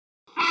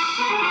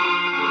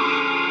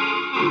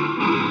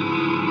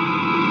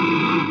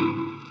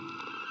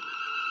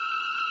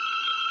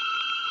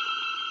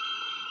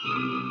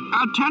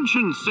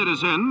Attention,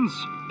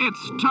 citizens.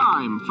 It's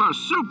time for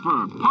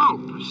Super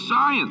Pulp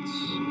Science.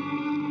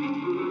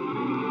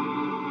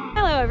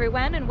 Hello,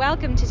 everyone, and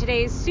welcome to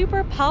today's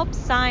Super Pulp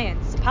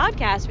Science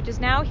podcast, which has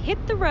now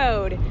hit the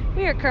road.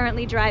 We are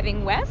currently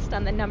driving west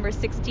on the number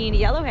 16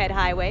 Yellowhead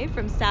Highway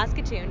from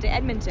Saskatoon to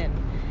Edmonton.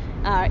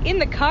 In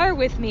the car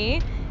with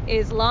me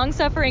is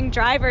long-suffering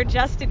driver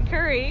Justin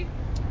Curry.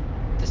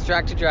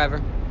 Distracted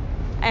driver.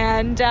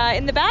 And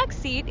in the back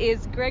seat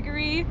is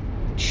Gregory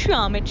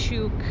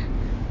Chomachuk.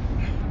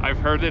 I've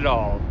heard it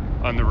all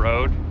on the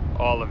road,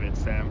 all of it,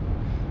 Sam.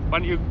 Why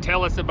don't you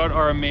tell us about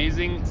our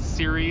amazing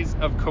series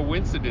of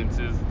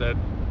coincidences that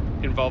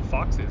involve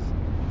foxes?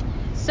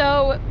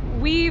 So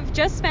we've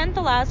just spent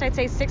the last, I'd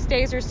say, 6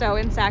 days or so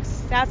in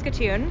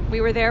Saskatoon.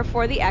 We were there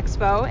for the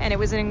expo, and it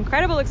was an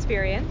incredible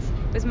experience.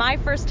 It was my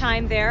first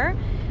time there,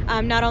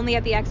 not only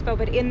at the expo,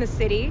 but in the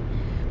city.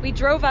 We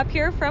drove up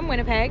here from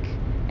Winnipeg,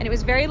 and it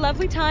was a very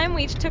lovely time.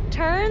 We each took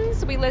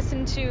turns. We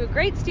listened to a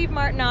great Steve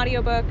Martin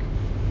audiobook.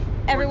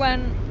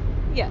 Everyone,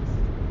 yes.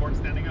 Born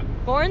Standing Up.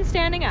 Born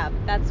Standing Up,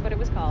 that's what it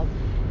was called.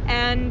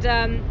 And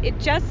it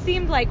just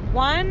seemed like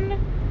one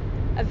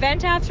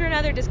event after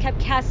another just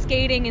kept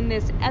cascading in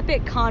this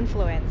epic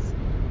confluence.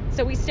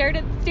 So we stayed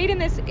in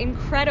this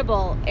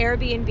incredible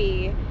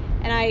Airbnb,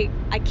 and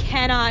I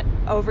cannot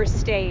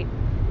overstate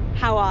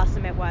how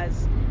awesome it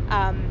was.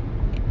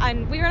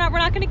 And we're not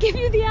going to give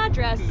you the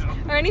address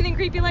or anything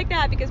creepy like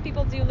that, because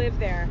people do live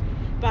there.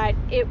 But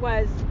it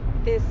was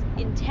this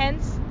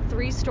intense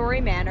 3-story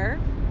manor,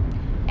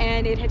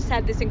 and it had just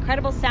had this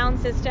incredible sound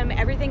system.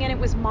 Everything in it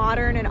was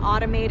modern and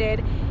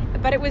automated,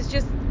 but it was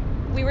just,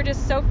 we were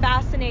just so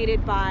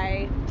fascinated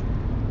by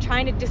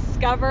trying to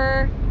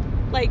discover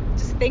like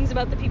just things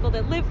about the people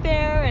that lived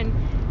there.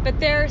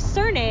 But their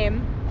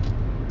surname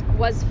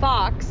was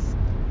Fox,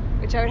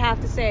 which I would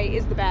have to say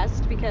is the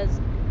best, because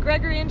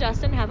Gregory and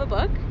Justin have a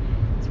book.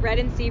 It's Read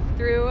and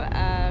See-Through,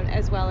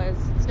 as well as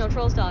Snow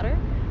Troll's Daughter.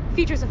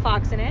 Features a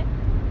fox in it.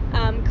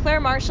 Claire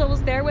Marshall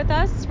was there with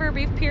us for a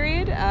brief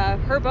period.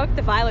 Her book,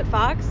 The Violet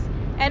Fox,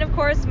 and of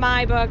course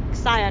my book,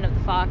 Scion of the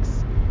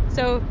Fox.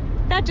 So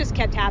that just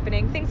kept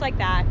happening, things like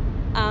that.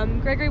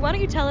 Gregory, why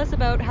don't you tell us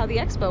about how the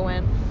expo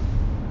went?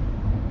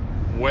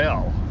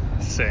 Well,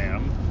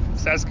 Sam,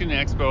 Saskatoon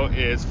Expo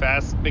is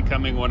fast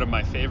becoming one of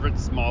my favorite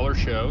smaller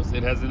shows.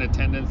 It has an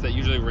attendance that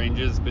usually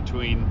ranges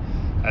between,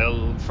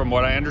 from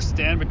what I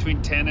understand,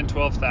 between 10 and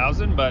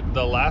 12,000, but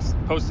the last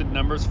posted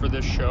numbers for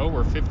this show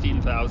were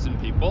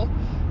 15,000 people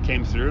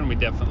came through, and we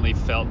definitely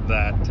felt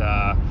that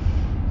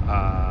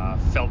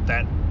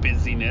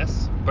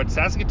busyness. But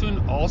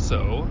Saskatoon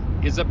also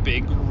is a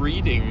big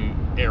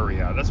reading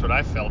area. That's what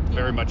I felt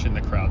very much in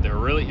the crowd. They were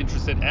really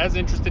as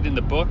interested in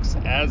the books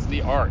as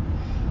the art.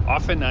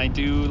 Often I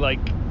do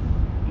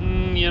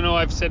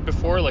I've said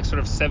before, like sort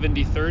of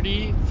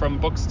 70-30 from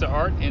books to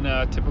art in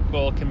a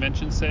typical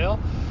convention sale.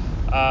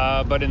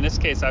 But in this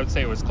case, I would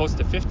say it was close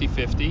to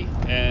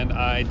 50-50, and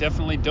I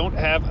definitely don't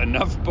have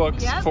enough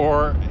books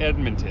for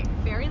Edmonton.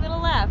 Very little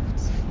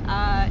left.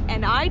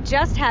 And I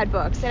just had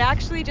books. It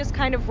actually just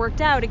kind of worked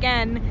out,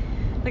 again,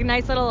 like a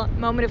nice little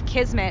moment of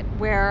kismet,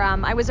 where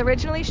I was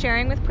originally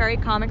sharing with Prairie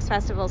Comics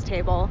Festival's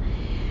table,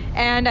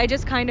 and I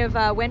just kind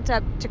of went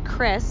up to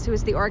Chris, who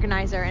was the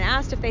organizer, and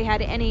asked if they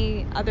had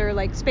any other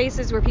like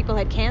spaces where people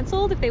had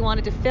canceled, if they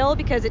wanted to fill,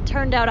 because it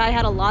turned out I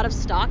had a lot of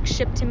stock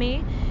shipped to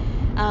me.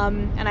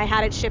 And I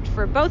had it shipped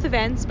for both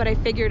events, but I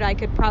figured I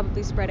could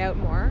probably spread out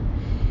more.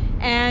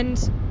 And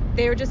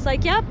they were just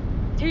like, yep,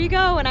 here you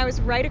go. And I was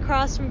right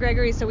across from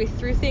Gregory, so we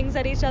threw things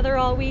at each other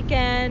all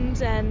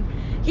weekend. And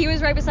he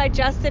was right beside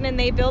Justin, and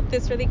they built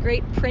this really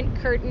great print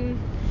curtain.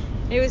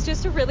 It was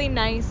just a really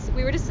nice,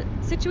 we were just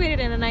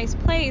situated in a nice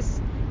place,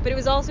 but it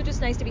was also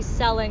just nice to be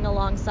selling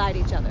alongside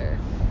each other.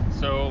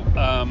 So,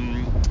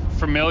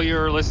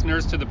 familiar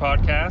listeners to the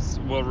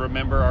podcast will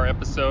remember our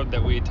episode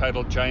that we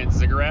titled Giant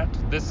Ziggurat.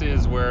 This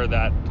is where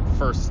that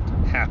first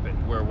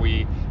happened, where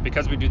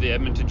because we do the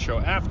Edmonton show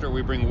after,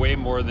 we bring way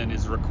more than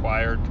is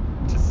required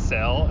to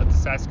sell at the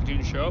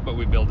Saskatoon show, but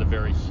we build a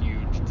very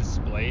huge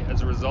display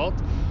as a result.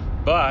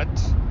 But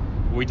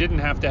we didn't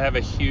have to have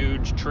a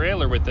huge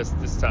trailer with us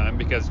this time,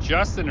 because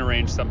Justin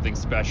arranged something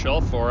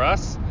special for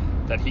us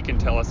that he can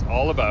tell us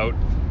all about.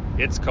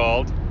 It's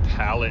called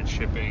pallet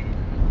shipping.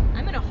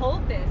 I'm going to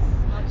hold this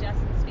while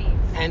Justin speaks.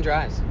 And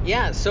drives.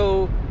 Yeah,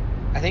 so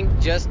I think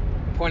just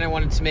the point I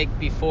wanted to make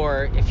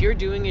before, if you're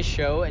doing a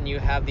show and you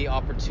have the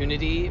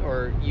opportunity,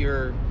 or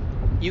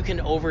you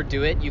can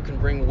overdo it, you can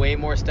bring way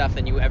more stuff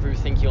than you ever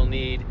think you'll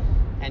need,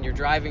 and you're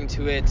driving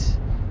to it,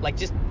 like,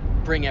 just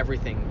bring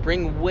everything.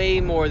 Bring way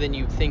more than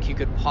you think you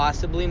could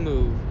possibly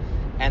move.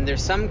 And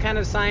there's some kind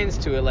of science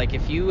to it. Like,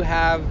 if you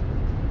have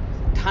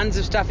tons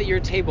of stuff at your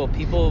table,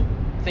 people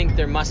think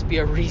there must be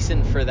a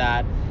reason for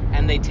that,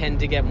 and they tend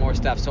to get more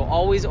stuff. So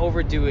always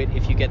overdo it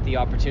if you get the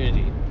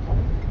opportunity.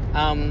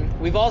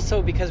 We've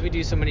also, because we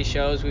do so many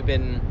shows, we've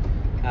been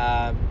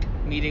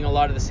meeting a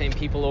lot of the same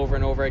people over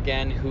and over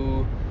again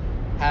who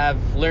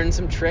have learned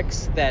some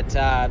tricks that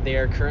they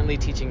are currently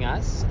teaching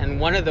us. And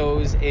one of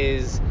those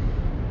is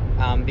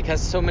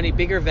because so many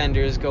bigger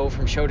vendors go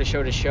from show to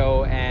show to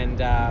show, and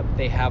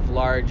they have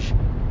large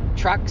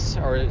trucks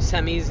or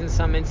semis in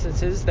some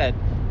instances that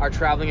are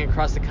traveling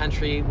across the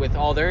country with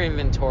all their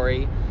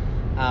inventory.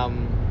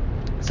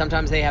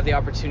 Sometimes they have the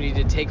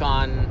opportunity to take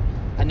on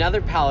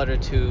another pallet or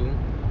two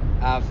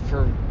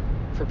for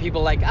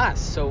people like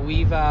us. So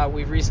we've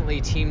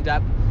recently teamed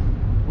up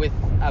with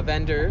a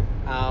vendor,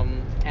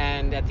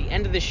 and at the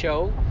end of the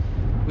show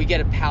we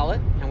get a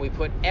pallet and we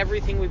put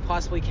everything we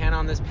possibly can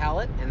on this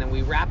pallet, and then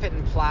we wrap it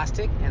in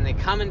plastic, and they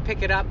come and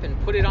pick it up and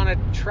put it on a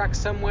truck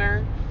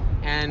somewhere,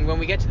 and when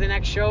we get to the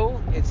next show,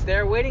 it's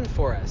there waiting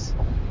for us.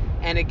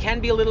 And it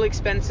can be a little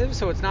expensive,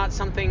 so it's not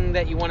something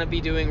that you want to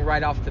be doing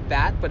right off the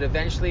bat, but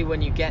eventually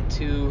when you get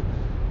to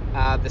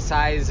the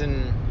size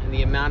and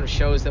the amount of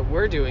shows that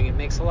we're doing, it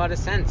makes a lot of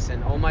sense,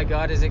 and oh my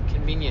god, is it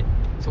convenient.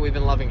 So we've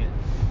been loving it.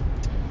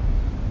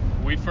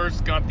 We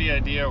first got the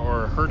idea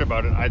or heard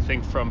about it, I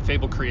think, from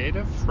Fable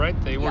Creative, right?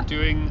 They were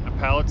doing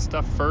pallet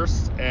stuff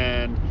first,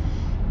 and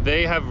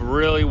they have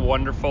really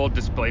wonderful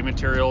display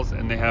materials,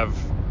 and they have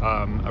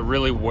a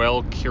really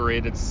well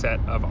curated set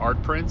of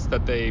art prints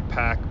that they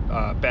pack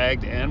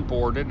bagged and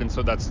boarded, and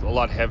so that's a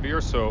lot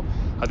heavier. So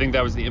I think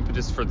that was the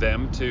impetus for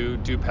them to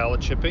do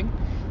pallet shipping,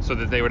 so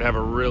that they would have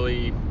a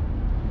really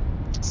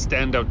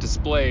standout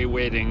display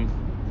waiting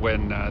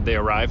when they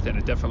arrived, and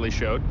it definitely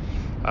showed.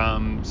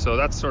 So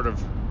that's sort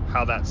of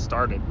how that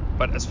started.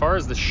 But as far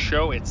as the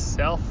show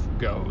itself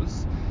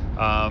goes,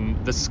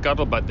 the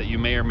scuttlebutt that you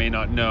may or may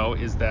not know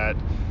is that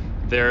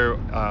their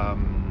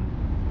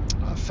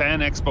Fan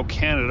Expo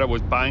Canada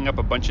was buying up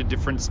a bunch of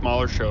different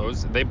smaller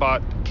shows. They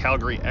bought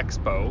Calgary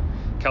Expo.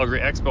 Calgary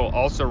Expo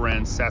also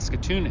ran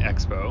Saskatoon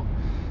Expo,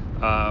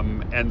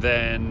 and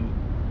then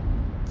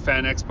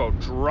Fan Expo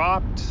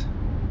dropped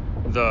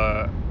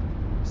the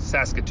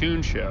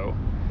Saskatoon show,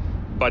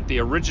 but the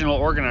original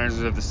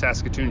organizers of the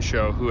Saskatoon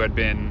show, who had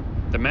been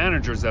the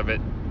managers of it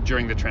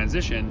during the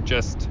transition,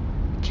 just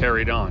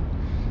carried on.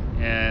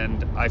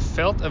 And I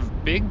felt a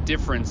big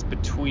difference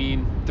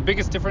the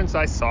biggest difference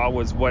I saw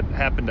was what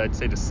happened, I'd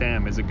say, to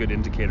Sam is a good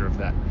indicator of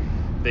that.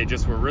 They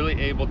just were really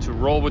able to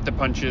roll with the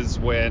punches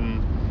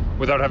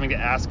without having to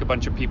ask a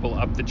bunch of people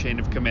up the chain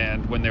of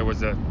command when there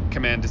was a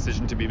command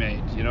decision to be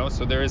made, you know?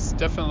 So there is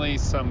definitely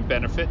some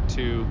benefit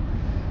to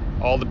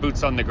all the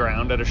boots on the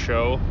ground at a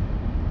show,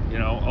 you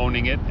know,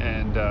 owning it.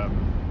 And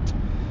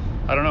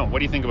I don't know, what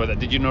do you think about that?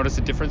 Did you notice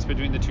a difference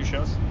between the two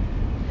shows?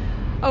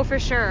 Oh, for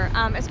sure.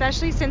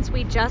 Especially since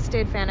we just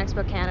did Fan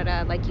Expo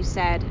Canada, like you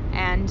said.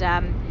 And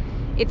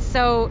it's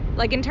so,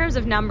 like, in terms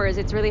of numbers,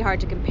 it's really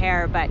hard to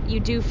compare, but you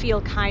do feel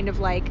kind of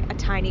like a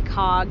tiny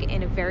cog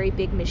in a very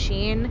big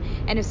machine.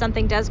 And if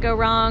something does go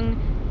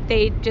wrong,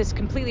 they just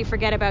completely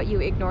forget about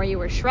you, ignore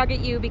you, or shrug at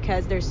you,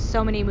 because there's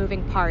so many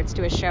moving parts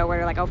to a show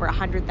where like over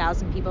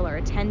 100,000 people are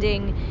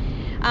attending.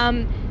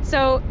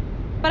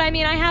 But I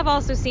mean, I have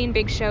also seen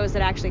big shows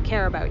that actually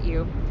care about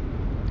you.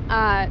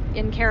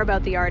 And care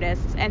about the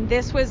artists, and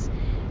this was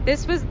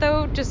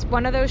though just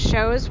one of those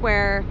shows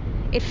where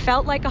it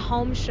felt like a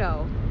home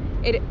show.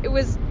 It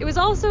was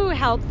also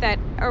helped that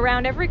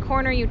around every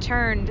corner you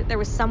turned there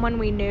was someone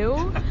we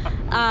knew.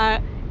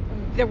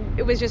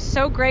 It was just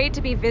so great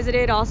to be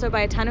visited also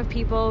by a ton of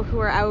people who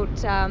are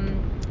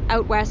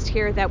out west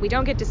here that we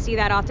don't get to see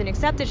that often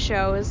except at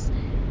shows,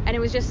 and it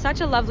was just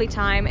such a lovely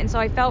time, and so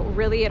I felt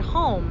really at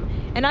home.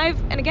 And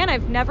I've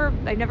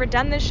never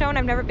done this show, and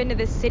I've never been to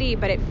this city,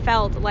 but it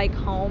felt like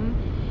home.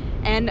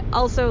 And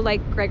also,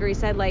 like Gregory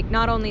said, like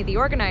not only the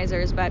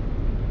organizers, but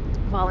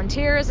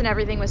volunteers, and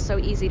everything was so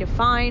easy to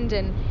find,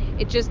 and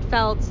it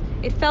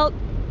felt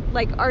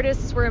like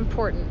artists were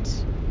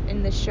important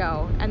in this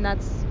show, and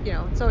that's, you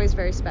know, it's always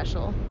very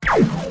special.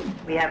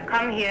 We have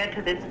come here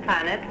to this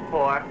planet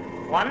for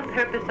one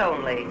purpose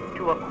only,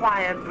 to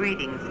acquire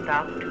breeding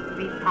stock to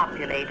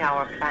repopulate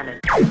our planet.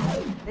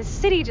 This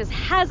city just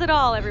has it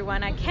all,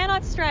 everyone. I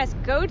cannot stress,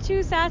 go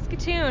to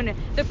Saskatoon,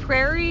 the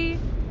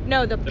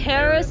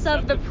Paris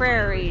of the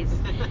prairies.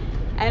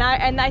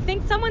 And I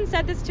think someone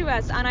said this to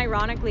us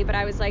unironically, but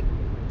I was like,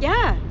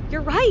 yeah,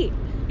 you're right.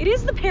 It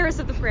is the Paris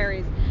of the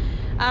prairies.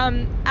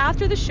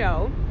 After the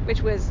show,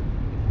 which was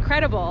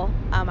incredible,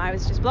 I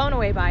was just blown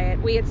away by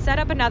it. We had set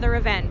up another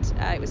event.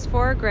 It was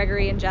for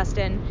Gregory and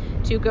Justin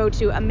to go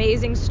to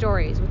Amazing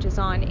Stories, which is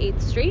on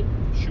 8th Street.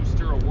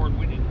 Schuster Award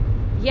winning.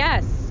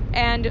 Yes,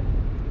 and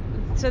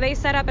so they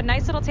set up a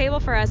nice little table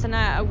for us,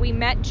 and we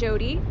met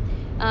Jody.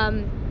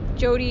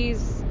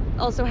 Jody's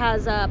also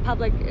has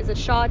is it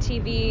Shaw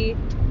TV?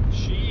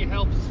 She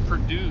helps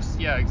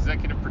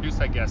executive produce,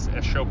 I guess,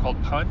 a show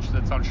called Punch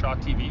that's on Shaw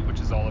TV, which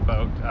is all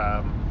about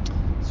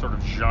sort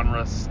of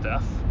genre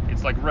stuff.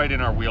 It's like right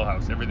in our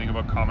wheelhouse, everything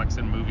about comics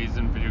and movies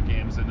and video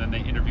games, and then they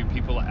interview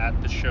people at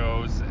the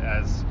shows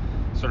as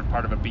sort of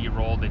part of a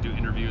B-roll. They do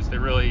interviews.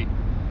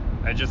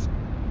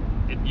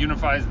 It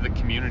unifies the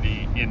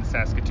community in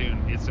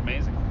Saskatoon. It's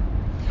amazing.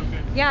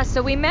 Okay. Yeah,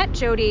 so we met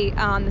Jody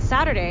on the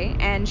Saturday,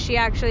 and she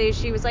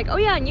was like, oh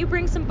yeah, and you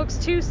bring some books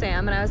too,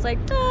 Sam. And I was like,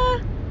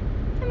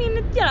 I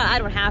mean, I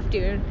don't have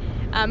to.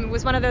 It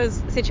was one of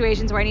those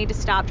situations where I need to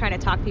stop trying to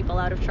talk people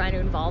out of trying to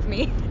involve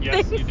me.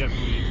 Yes, you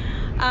definitely need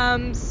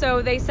to.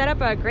 So they set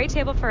up a great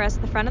table for us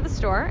at the front of the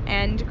store,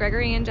 and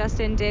Gregory and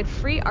Justin did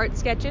free art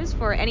sketches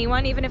for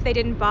anyone, even if they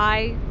didn't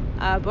buy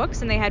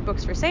books, and they had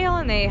books for sale,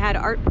 and they had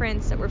art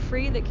prints that were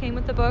free that came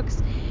with the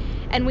books.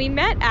 And we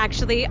met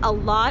actually a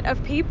lot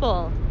of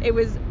people. It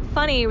was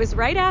funny. It was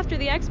right after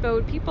the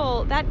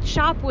expo. That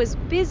shop was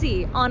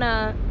busy on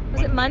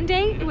was it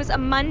Monday? It was a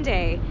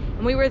Monday.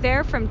 And we were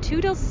there from 2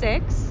 till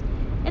 6,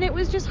 and it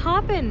was just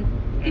hopping.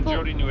 And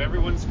Jody knew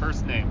everyone's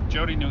first name.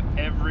 Jody knew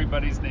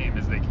everybody's name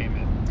as they came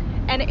in.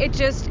 And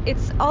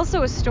it's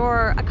also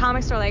a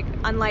comic store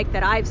unlike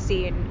that I've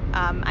seen.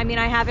 I mean,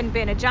 I haven't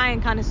been a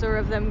giant connoisseur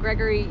of them.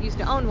 Gregory used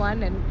to own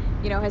one and,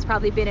 has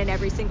probably been in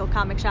every single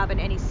comic shop in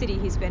any city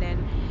he's been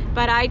in.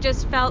 But I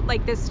just felt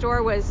like this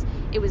store was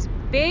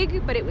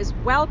big, but it was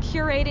well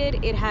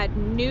curated. It had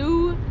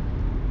new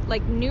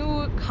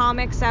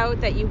comics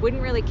out that you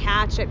wouldn't really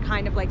catch at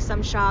kind of like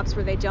some shops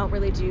where they don't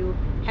really do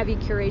heavy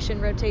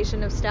curation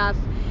rotation of stuff.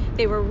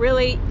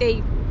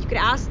 You could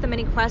ask them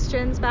any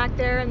questions back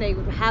there, and they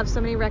would have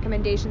so many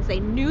recommendations. They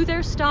knew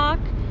their stock,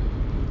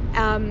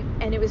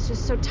 and it was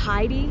just so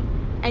tidy.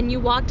 And you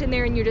walked in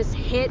there and you're just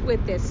hit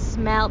with this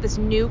smell, this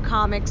new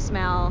comic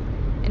smell,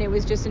 and it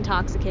was just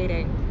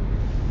intoxicating.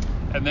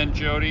 And then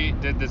Jody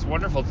did this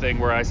wonderful thing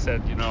where I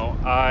said,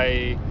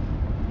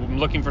 I'm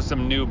looking for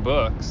some new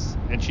books.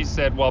 And she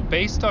said, well,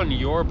 based on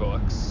your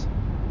books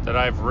that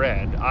I've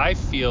read, I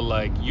feel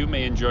like you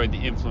may enjoy the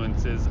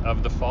influences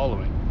of the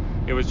following.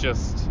 It was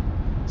just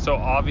so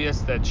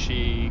obvious that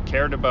she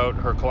cared about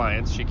her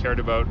clients. She cared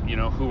about,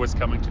 who was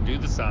coming to do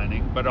the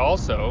signing, but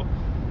also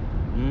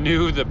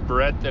knew the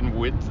breadth and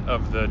width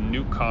of the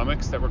new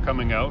comics that were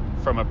coming out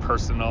from a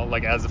personal,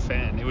 as a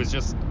fan. It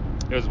was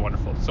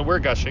wonderful. So we're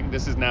gushing.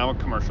 This is now a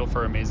commercial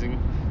for Amazing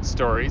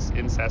Stories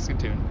in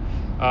Saskatoon.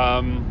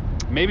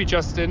 Maybe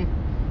Justin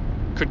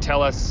could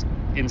tell us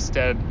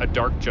instead a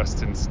dark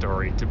Justin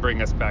story to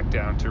bring us back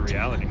down to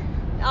reality.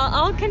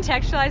 I'll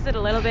contextualize it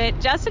a little bit.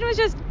 Justin was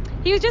just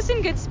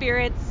in good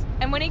spirits,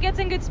 and when he gets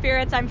in good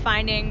spirits, I'm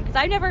finding, because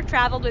I've never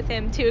traveled with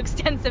him too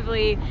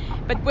extensively,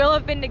 but we'll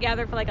have been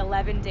together for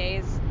 11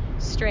 days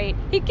straight.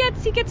 He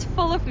gets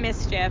full of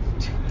mischief,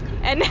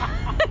 and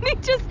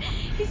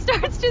he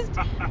starts just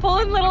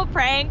pulling little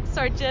pranks,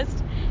 or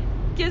just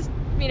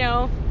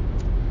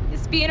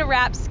being a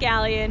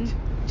rapscallion,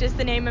 just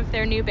the name of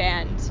their new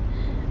band.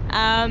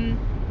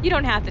 You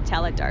don't have to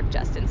tell a dark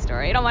Justin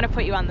story. I don't want to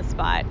put you on the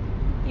spot.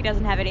 He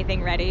doesn't have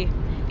anything ready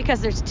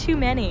because there's too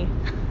many.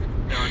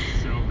 There are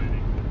so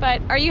many.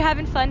 But are you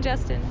having fun,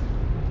 Justin?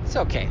 It's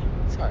okay.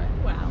 It's all right.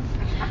 Wow.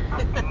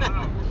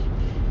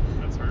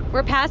 That's hurtful.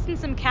 We're passing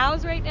some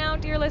cows right now,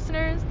 dear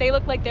listeners. They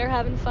look like they're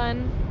having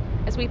fun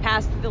as we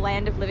pass through the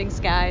land of living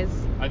skies.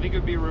 I think it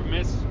would be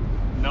remiss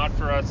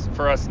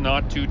for us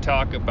not to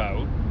talk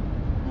about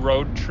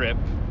road trip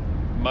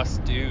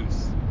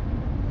must-dos.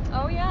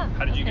 Oh, yeah.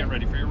 How did you get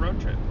ready for your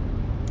road trip?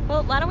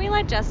 Well, why don't we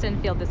let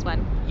Justin field this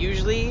one?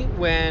 Usually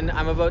when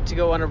I'm about to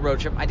go on a road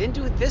trip, I didn't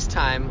do it this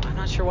time, I'm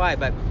not sure why,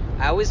 but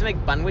I always make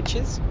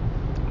bunwiches,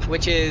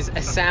 which is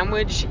a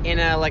sandwich in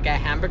a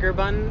hamburger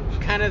bun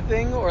kind of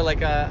thing, or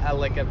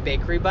a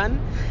bakery bun.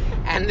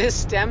 And this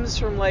stems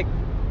from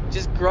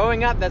just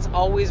growing up. That's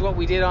always what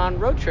we did on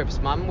road trips.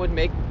 Mom would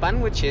make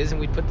bunwiches and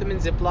we'd put them in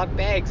Ziploc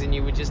bags, and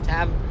you would just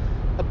have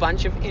a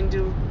bunch of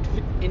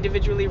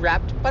individually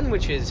wrapped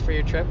bunwiches for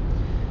your trip.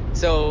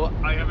 So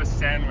I have a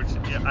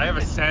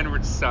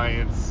sandwich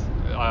science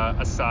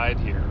aside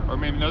here, or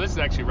maybe no, this is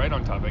actually right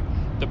on topic.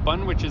 The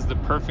bunwich is the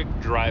perfect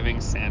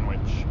driving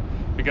sandwich,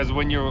 because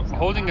when you're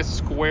holding a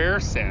square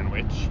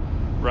sandwich,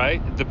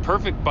 right, the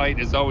perfect bite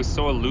is always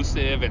so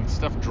elusive and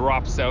stuff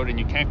drops out and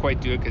you can't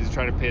quite do it because you're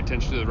trying to pay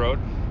attention to the road.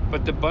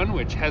 But the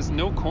bunwich has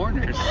no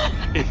corners.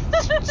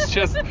 It's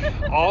just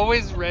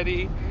always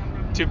ready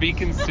to be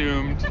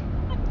consumed,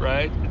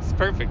 right? It's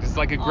perfect. It's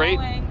like a great,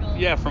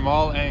 from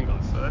all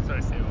angles. So that's what I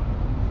say.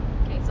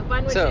 Okay, so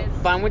bunwiches. So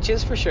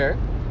bunwiches for sure.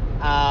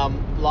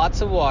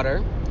 Lots of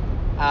water.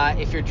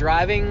 If you're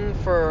driving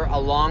for a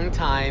long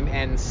time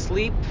and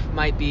sleep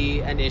might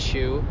be an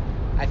issue,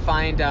 I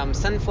find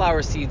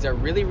sunflower seeds are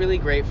really, really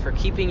great for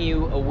keeping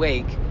you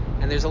awake.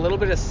 And there's a little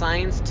bit of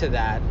science to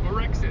that.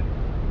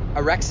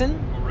 Orexin.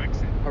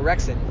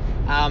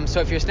 So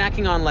if you're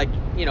snacking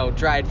on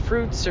dried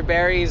fruits or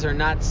berries or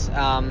nuts,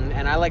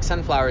 and I like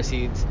sunflower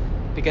seeds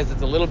because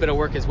it's a little bit of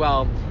work as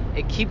well,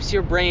 it keeps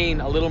your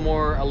brain a little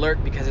more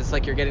alert because it's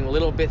like you're getting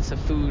little bits of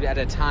food at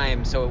a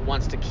time, so it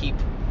wants to keep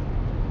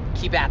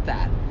at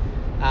that.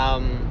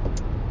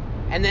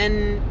 And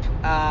then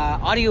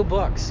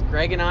audiobooks.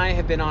 Greg and I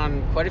have been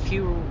on quite a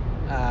few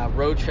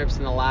road trips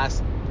in the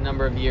last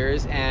number of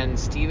years, and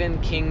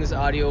Stephen King's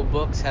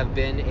audiobooks have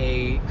been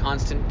a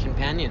constant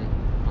companion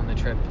on the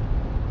trip.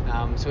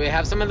 So we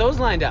have some of those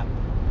lined up.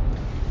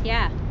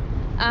 Yeah.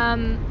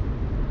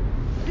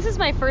 This is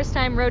my first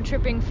time road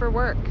tripping for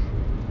work.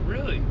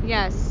 Really?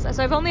 Yes.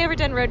 So I've only ever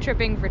done road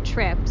tripping for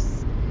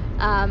trips,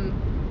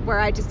 where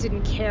I just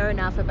didn't care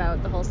enough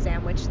about the whole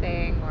sandwich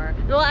thing, or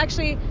Well,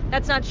 actually,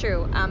 that's not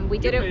true. We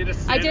did You it. made a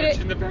I did sandwich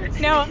it. in the back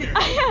seat. No,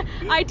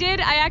 I did.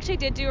 I actually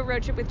did do a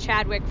road trip with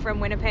Chadwick from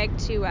Winnipeg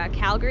to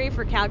Calgary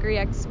for Calgary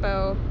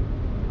Expo.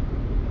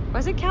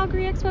 Was it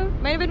Calgary Expo?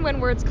 Might have been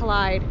When Words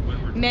Collide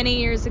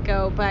many years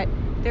ago, but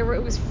it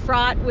was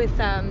fraught with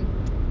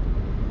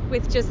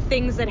just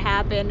things that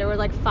happened. There were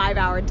like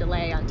 5-hour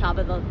delay on top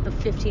of the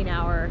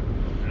 15-hour.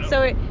 Oh.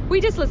 So we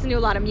just listened to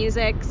a lot of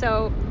music.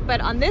 So,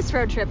 but on this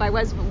road trip, I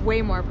was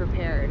way more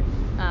prepared.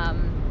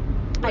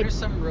 What are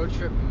some road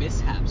trip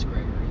mishaps,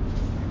 Gregory?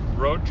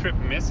 Road trip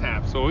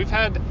mishaps. So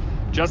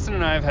Justin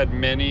and I have had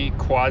many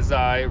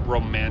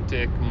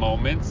quasi-romantic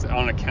moments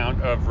on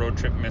account of road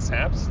trip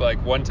mishaps.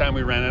 Like one time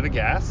we ran out of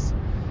gas,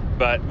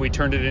 but we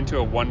turned it into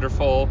a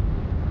wonderful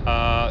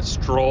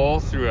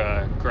stroll through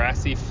a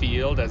grassy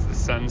field as the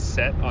sun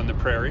set on the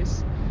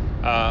prairies.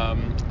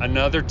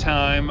 Another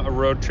time a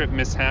road trip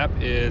mishap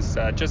is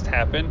just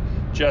happened.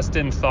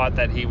 Justin thought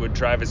that he would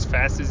drive as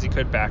fast as he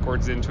could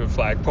backwards into a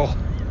flagpole.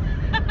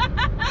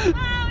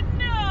 Oh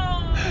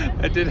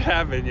no! It did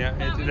happen, yeah.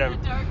 It did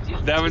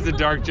happen. That was a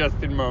dark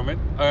Justin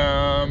moment.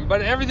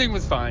 But everything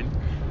was fine.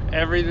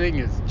 Everything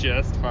is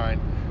just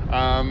fine.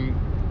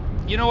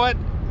 You know what?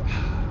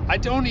 I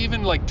don't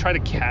even try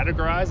to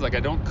categorize. I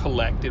don't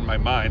collect in my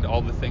mind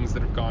all the things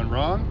that have gone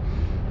wrong.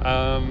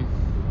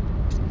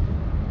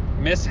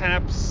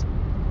 Mishaps.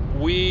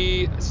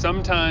 We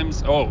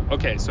sometimes. Oh,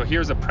 okay. So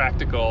here's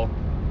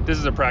this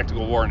is a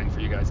practical warning for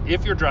you guys.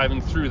 If you're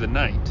driving through the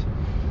night,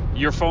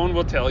 your phone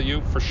will tell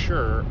you for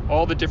sure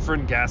all the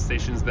different gas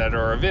stations that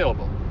are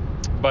available,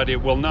 but it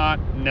will not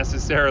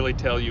necessarily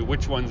tell you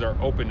which ones are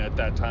open at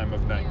that time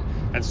of night.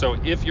 And so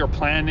if you're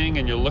planning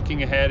and you're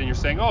looking ahead and you're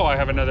saying, oh, I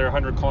have another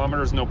 100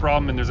 kilometers, no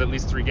problem, and there's at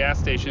least 3 gas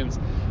stations,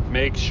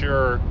 make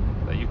sure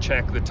that you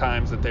check the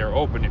times that they are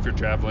open if you're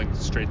traveling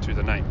straight through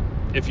the night.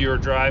 If you're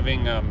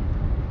driving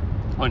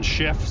on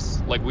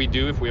shifts like we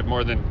do, if we have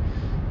more than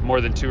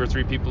 2 or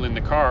 3 people in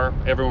the car,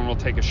 everyone will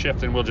take a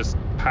shift and we'll just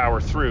power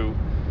through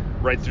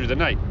right through the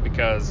night,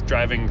 because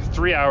driving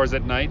 3 hours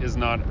at night is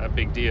not a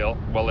big deal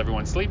while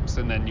everyone sleeps,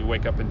 and then you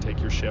wake up and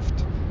take your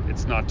shift.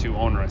 It's not too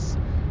onerous.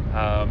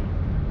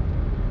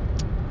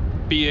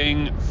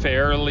 Being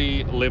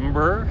fairly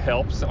limber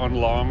helps on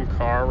long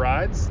car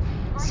rides.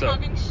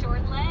 Having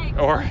short legs.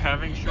 Or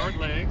having short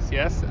legs,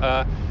 yes.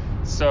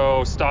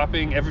 So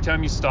stopping, every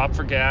time you stop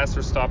for gas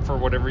or stop for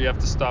whatever you have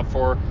to stop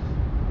for,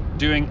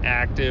 doing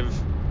active,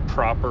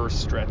 proper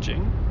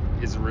stretching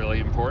is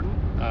really important.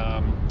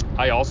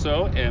 I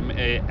also am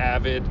a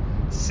avid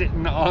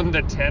sitting on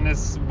the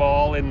tennis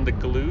ball in the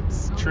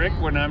glutes trick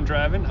when I'm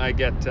driving. I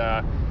get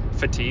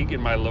fatigue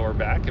in my lower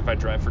back if I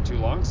drive for too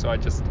long, so I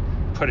just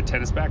put a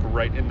tennis ball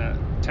right in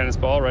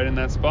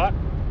that spot,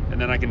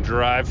 and then I can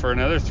drive for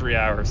another 3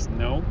 hours,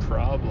 no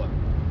problem.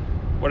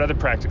 What other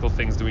practical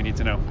things do we need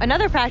to know?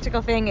 Another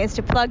practical thing is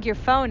to plug your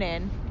phone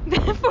in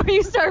before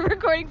you start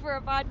recording for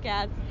a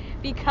podcast,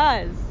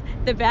 because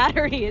the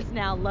battery is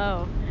now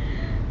low.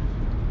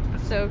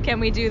 So can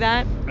we do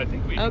that? I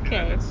think we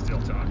Okay. can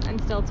still talk.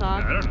 And still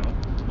talk? I don't know.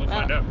 We'll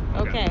find out.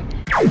 Okay.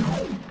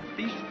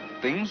 These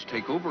things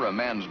take over a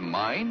man's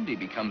mind. He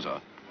becomes a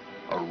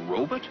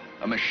robot,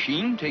 a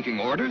machine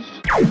taking orders.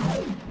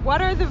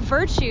 What are the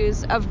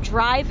virtues of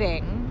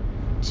driving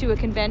to a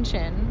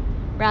convention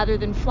rather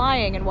than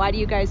flying, and why do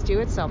you guys do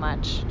it so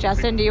much?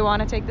 Justin, do you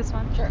want to take this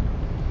one? Sure.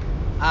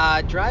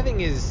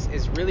 Driving is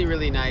really,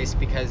 really nice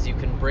because you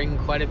can bring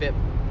quite a bit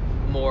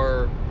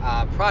more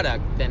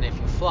product than if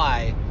you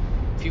fly.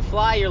 If you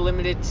fly, you're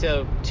limited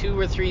to 2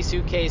 or 3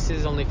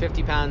 suitcases, only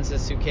 50 pounds a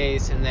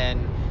suitcase, and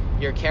then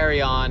your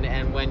carry-on.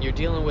 And when you're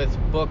dealing with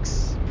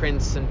books,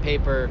 prints, and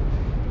paper,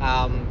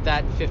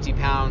 that 50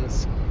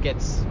 pounds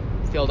gets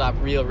filled up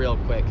real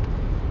quick.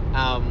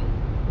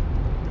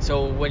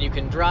 So when you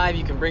can drive,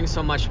 you can bring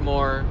so much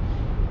more.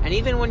 And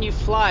even when you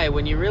fly,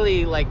 when you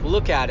really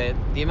look at it,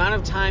 the amount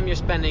of time you're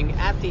spending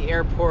at the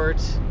airport,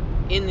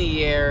 in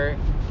the air,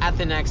 at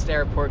the next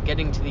airport,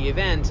 getting to the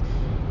event,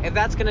 if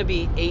that's going to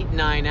be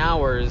 8-9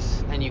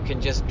 hours and you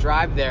can just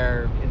drive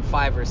there in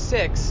 5 or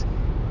 6,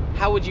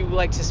 how would you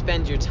like to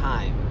spend your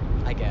time,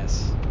 I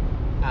guess?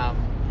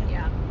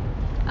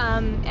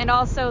 And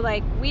also,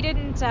 we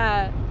didn't,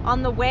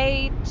 on the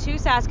way to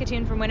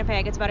Saskatoon from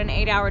Winnipeg, it's about an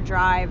 8-hour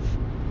drive.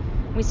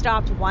 We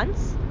stopped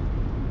once.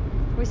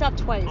 We stopped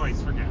twice.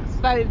 Twice for gas.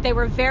 But they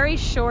were very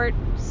short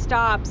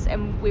stops,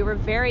 and we were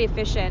very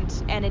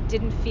efficient, and it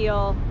didn't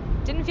feel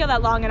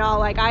that long at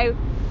all.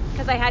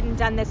 Because I hadn't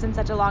done this in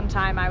such a long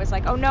time, I was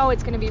like, oh no,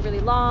 it's going to be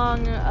really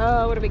long.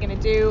 Oh, what are we going to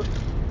do?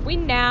 We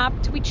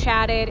napped, we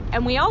chatted,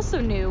 and we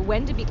also knew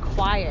when to be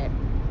quiet.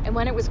 And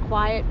when it was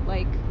quiet,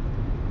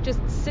 just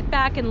sit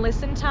back and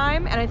listen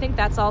time. And I think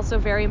that's also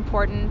very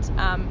important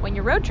when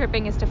you're road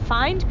tripping, is to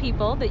find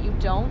people that you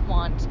don't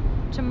want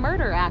to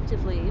murder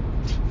actively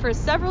for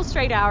several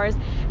straight hours.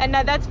 And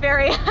that's that's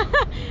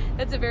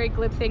a very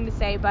glib thing to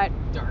say, but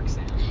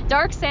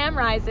Dark Sam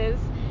rises.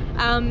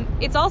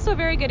 It's also a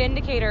very good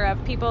indicator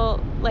of people,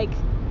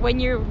 when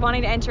you're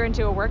wanting to enter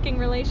into a working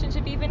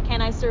relationship even,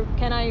 can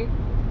I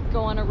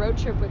go on a road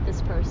trip with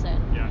this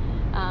person?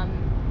 Yeah.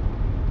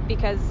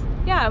 because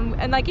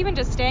and like even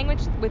just staying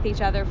with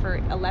each other for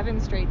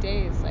 11 straight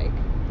days, like.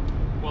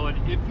 Well,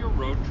 and if you're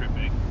road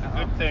tripping, a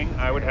good thing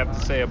I would have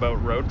to say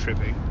about road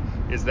tripping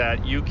is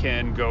that you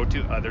can go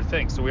to other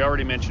things. So we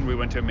already mentioned we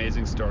went to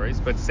Amazing Stories,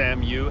 but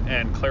Sam, you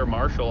and Claire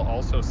Marshall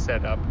also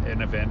set up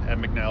an event at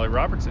McNally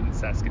Robertson in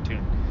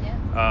Saskatoon,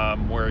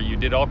 where you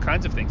did all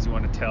kinds of things. You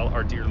want to tell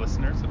our dear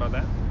listeners about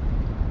that?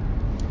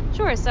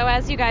 Sure. So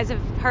as you guys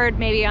have heard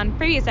maybe on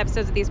previous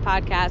episodes of these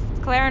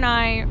podcasts, Claire and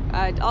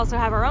I also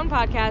have our own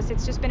podcast.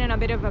 It's just been in a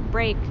bit of a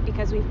break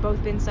because we've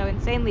both been so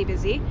insanely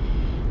busy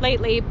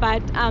lately,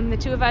 but the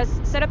two of us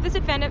set up this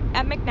event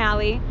at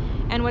McNally.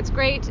 And what's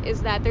great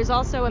is that there's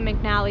also a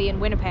McNally in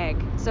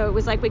Winnipeg. So it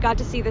was like we got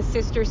to see the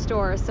sister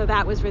store. So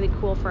that was really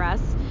cool for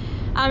us.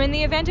 In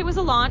the event, it was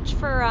a launch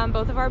for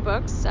both of our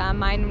books.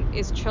 Mine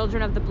is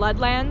Children of the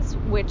Bloodlands,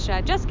 which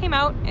just came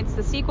out. It's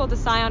the sequel to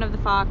Scion of the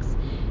Fox.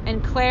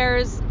 And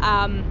Claire's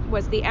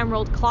was The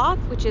Emerald Cloth,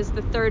 which is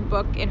the third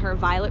book in her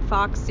Violet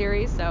Fox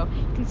series. So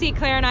you can see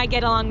Claire and I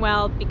get along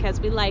well because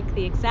we like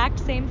the exact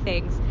same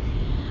things.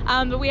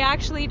 But we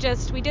actually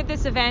we did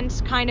this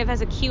event kind of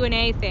as a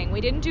Q&A thing. We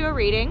didn't do a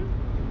reading.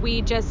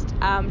 We just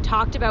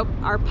talked about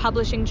our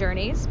publishing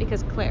journeys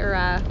because Claire,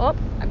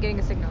 I'm getting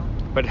a signal.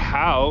 But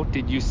how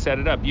did you set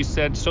it up? You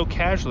said so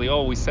casually,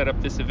 we set up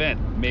this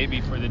event,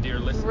 maybe for the dear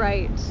listeners.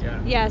 Right.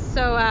 Yeah. Yes.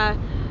 So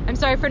I'm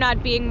sorry for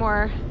not giving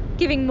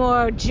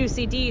more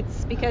juicy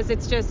deets because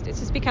it's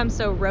just become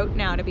so rote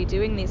now to be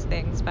doing these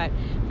things. But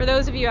for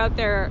those of you out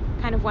there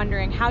kind of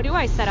wondering, how do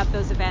I set up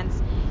those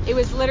events? It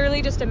was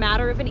literally just a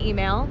matter of an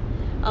email,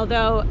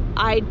 although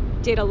I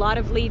did a lot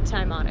of lead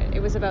time on it.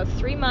 It was about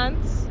 3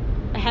 months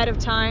ahead of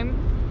time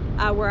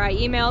where I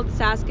emailed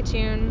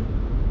Saskatoon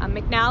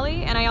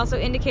McNally, and I also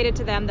indicated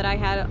to them that I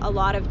had a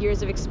lot of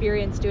years of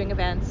experience doing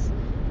events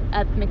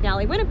at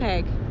McNally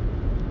Winnipeg,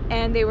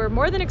 and they were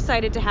more than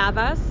excited to have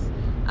us,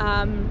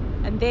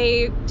 and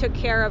they took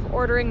care of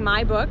ordering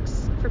my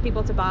books for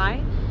people to buy,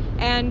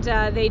 and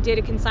they did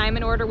a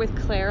consignment order with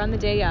Claire on the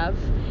day of,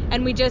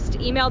 and we just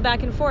emailed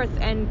back and forth.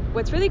 And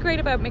what's really great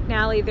about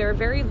McNally, they're a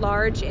very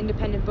large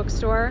independent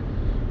bookstore,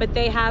 but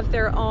they have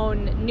their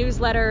own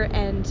newsletter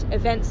and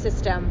event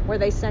system where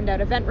they send out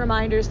event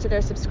reminders to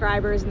their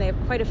subscribers, and they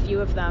have quite a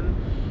few of them.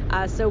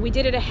 So we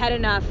did it ahead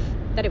enough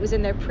that it was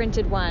in their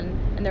printed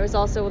one, and there was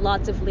also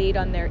lots of lead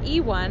on their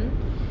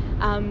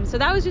e-one. So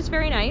that was just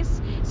very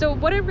nice. So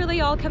what it really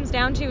all comes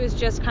down to is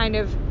just kind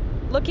of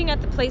looking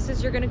at the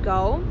places you're going to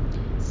go,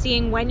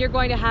 seeing when you're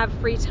going to have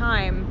free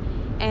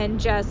time,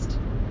 and just,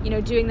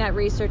 doing that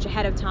research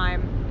ahead of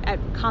time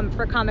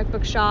for comic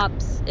book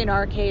shops, in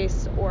our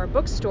case, or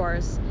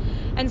bookstores.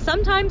 And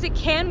sometimes it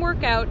can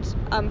work out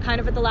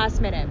kind of at the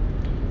last minute.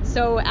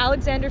 So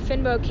Alexander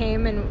Finbow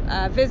came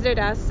and visited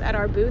us at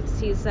our booths.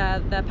 He's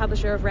the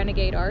publisher of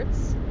Renegade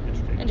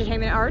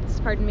Entertainment Arts,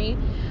 pardon me.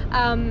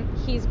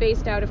 He's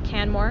based out of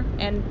Canmore,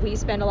 and we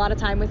spend a lot of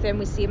time with him.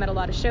 We see him at a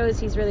lot of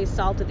shows. He's really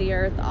salt of the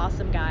earth,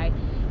 awesome guy.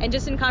 And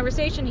just in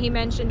conversation, he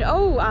mentioned,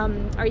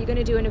 are you going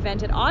to do an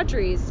event at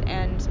Audrey's?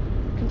 And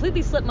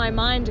completely slipped my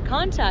mind to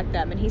contact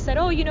them. And he said,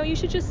 you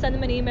should just send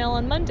them an email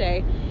on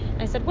Monday.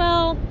 And I said,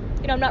 well,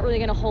 I'm not really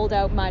going to hold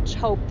out much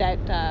hope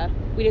that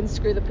we didn't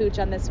screw the pooch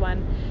on this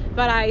one.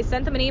 But I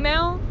sent them an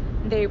email.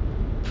 They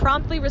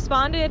promptly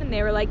responded, and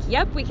they were like,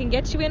 yep, we can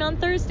get you in on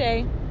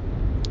Thursday.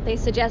 They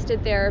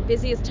suggested their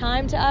busiest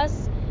time to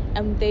us,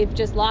 and they've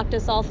just locked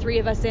us, all three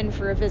of us, in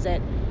for a visit.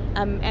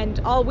 And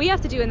all we have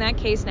to do in that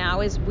case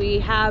now is we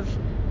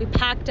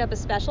packed up a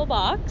special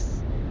box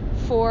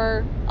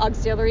for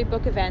auxiliary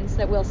book events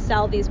that will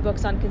sell these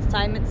books on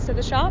consignments to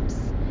the shops,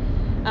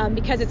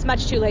 because it's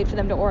much too late for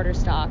them to order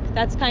stock.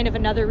 That's kind of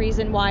another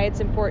reason why it's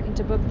important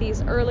to book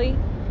these early,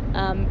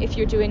 if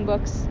you're doing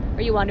books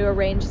or you want to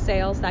arrange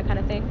sales, that kind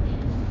of thing.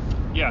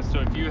 Yeah, so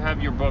if you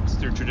have your books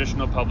through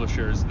traditional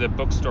publishers, the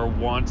bookstore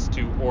wants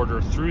to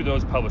order through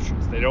those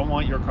publishers. They don't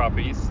want your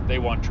copies. They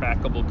want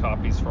trackable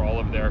copies for all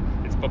of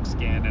it's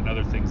BookScan and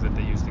other things that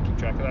they use to keep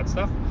track of that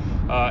stuff,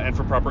 and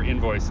for proper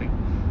invoicing.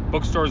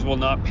 Bookstores will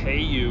not pay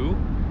you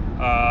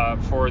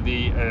for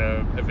the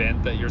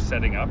event that you're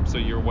setting up. So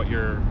what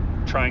you're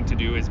trying to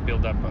do is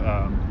build up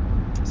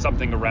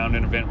something around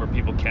an event where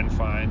people can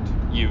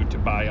find you to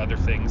buy other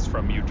things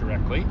from you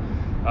directly.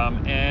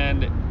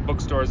 And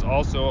bookstores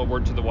also, a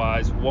word to the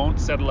wise, won't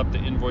settle up the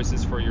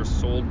invoices for your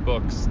sold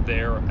books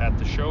there at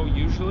the show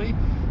usually.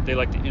 They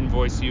like to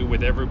invoice you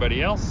with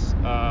everybody else,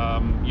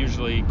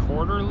 usually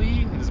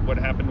quarterly is what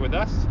happened with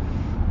us.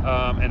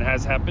 And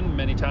has happened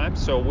many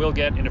times. So we'll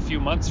get, in a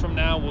few months from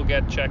now, we'll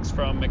get checks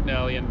from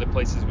McNally and the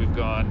places we've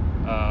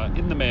gone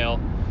in the mail,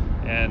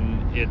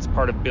 and it's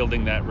part of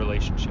building that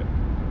relationship.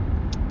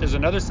 There's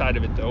another side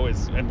of it though,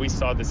 and we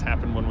saw this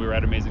happen when we were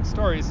at Amazing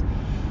Stories.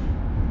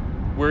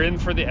 We're in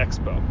for the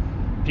expo.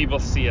 People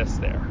see us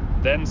there.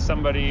 Then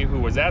somebody who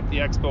was at the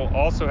expo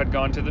also had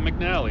gone to the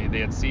McNally.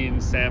 They had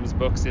seen Sam's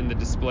books in the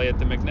display at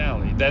the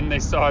McNally. Then they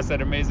saw us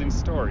at Amazing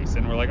Stories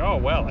and were like,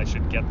 I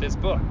should get this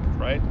book,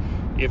 right?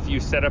 If you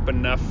set up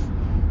enough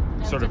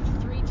Up to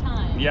 3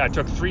 times. Yeah, it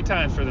took 3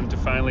 times for them to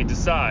finally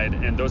decide,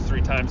 and those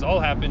 3 times all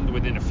happened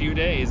within a few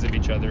days of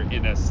each other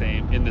in the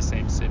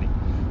same city.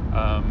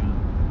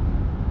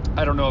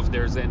 I don't know if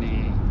there's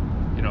any,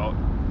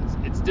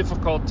 it's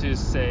difficult to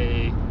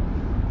say,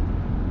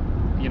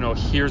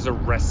 here's a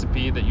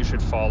recipe that you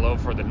should follow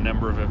for the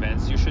number of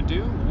events you should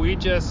do. We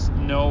just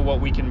know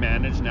what we can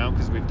manage now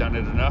because we've done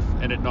it enough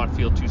and it not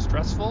feel too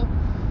stressful.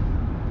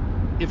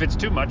 If it's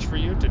too much for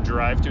you to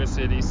drive to a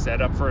city,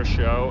 set up for a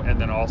show, and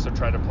then also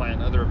try to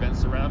plan other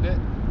events around it,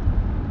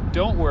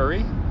 don't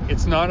worry.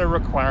 It's not a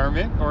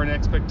requirement or an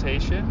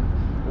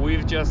expectation.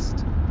 We've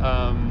just,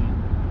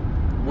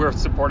 we're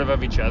supportive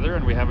of each other,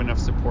 and we have enough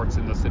supports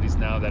in those cities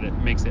now that it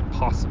makes it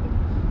possible.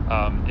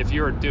 If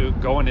you're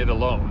going it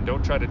alone,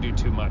 don't try to do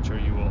too much or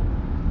you will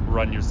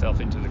run yourself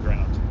into the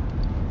ground.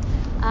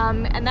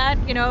 And that,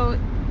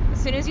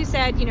 as soon as you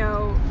said,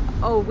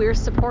 we're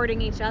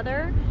supporting each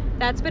other,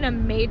 that's been a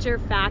major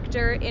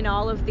factor in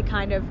all of the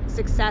kind of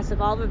success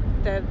of all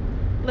the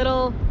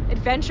little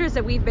adventures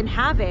that we've been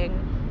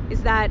having,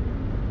 is that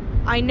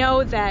I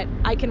know that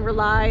I can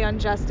rely on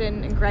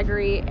Justin and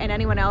Gregory and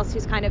anyone else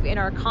who's kind of in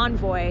our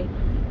convoy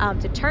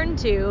to turn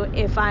to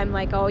if I'm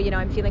like,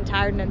 I'm feeling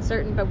tired and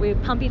uncertain, but we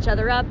pump each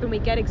other up and we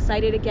get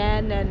excited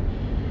again.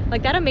 And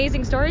like that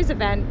Amazing Stories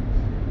event,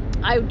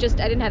 I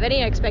didn't have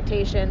any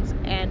expectations,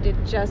 and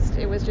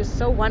it was just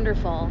so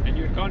wonderful. And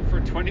you had gone for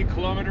a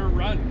 20-kilometer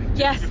run.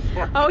 Yes.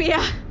 Oh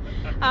yeah.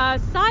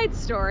 Side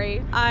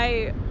story,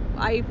 I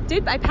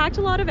packed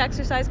a lot of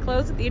exercise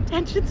clothes with the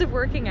intentions of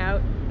working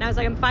out, and I was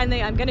like,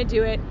 I'm going to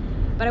do it,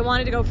 but I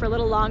wanted to go for a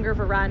little longer of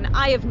a run.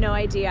 I have no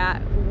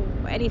idea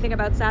anything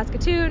about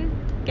Saskatoon.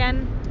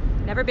 Again,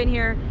 never been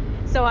here.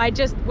 So I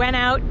just went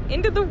out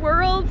into the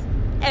world,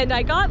 and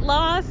I got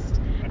lost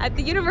at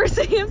the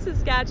University of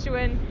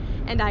Saskatchewan,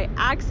 and I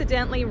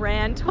accidentally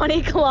ran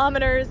 20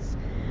 kilometers,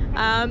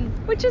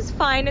 which is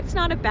fine. It's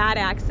not a bad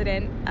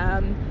accident.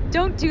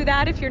 Don't do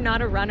that if you're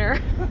not a runner.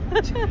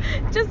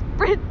 Just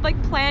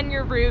plan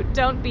your route.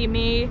 Don't be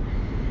me.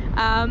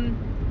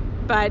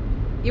 But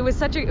it was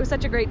such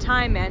a great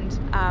time, and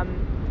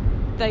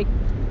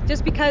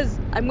just because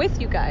I'm with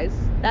you guys,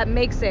 that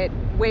makes it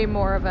way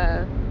more of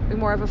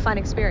a fun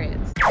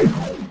experience.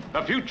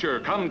 The future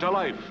come to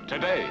life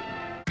today.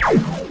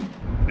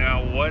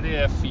 Now, what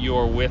if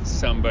you're with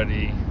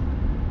somebody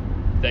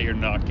that you're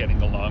not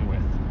getting along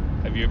with?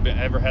 Have you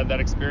ever had that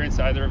experience,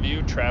 either of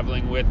you,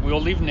 traveling with,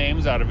 we'll leave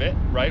names out of it,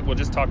 right? We'll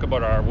just talk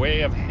about our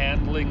way of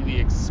handling the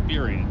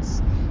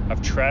experience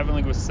of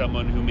traveling with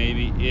someone who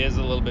maybe is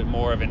a little bit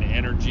more of an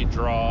energy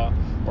draw,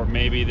 or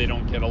maybe they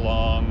don't get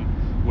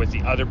along with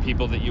the other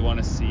people that you want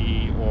to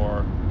see,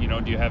 or,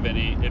 do you have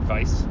any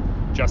advice?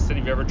 Justin,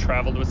 have you ever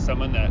traveled with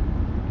someone that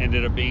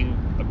ended up being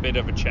a bit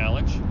of a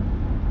challenge?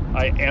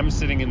 I am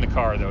sitting in the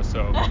car though,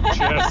 so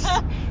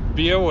just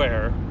be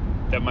aware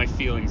that my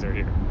feelings are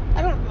here.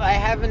 I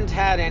haven't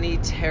had any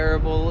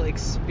terrible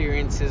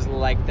experiences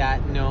like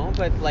that, no,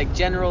 but like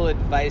general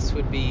advice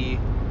would be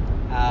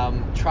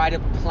try to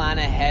plan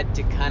ahead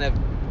to kind of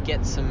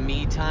get some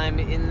me time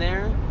in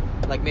there.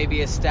 Like maybe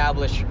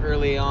establish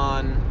early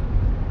on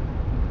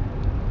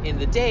in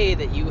the day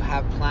that you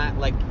have planned,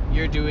 like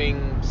you're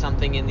doing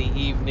something in the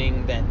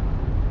evening that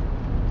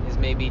is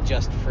maybe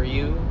just for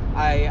you.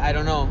 I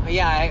don't know.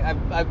 Yeah,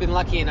 I've been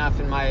lucky enough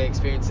in my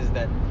experiences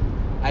that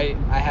I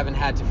haven't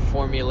had to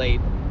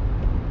formulate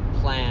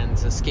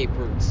plans, escape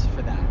routes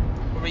for that.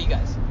 What about you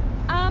guys?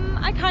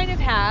 I kind of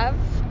have.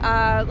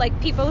 Like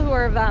people who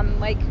are,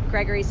 like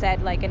Gregory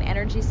said, like an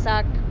energy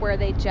suck, where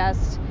they're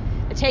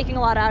taking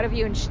a lot out of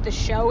you, and the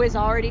show is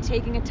already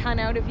taking a ton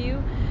out of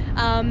you.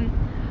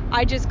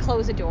 I just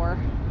close a door.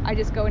 I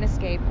just go and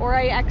escape. Or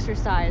I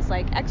exercise.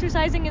 Like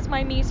exercising is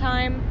my me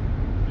time.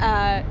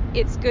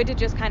 It's good to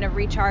just kind of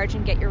recharge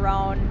and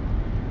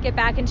get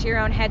back into your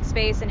own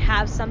headspace and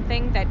have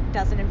something that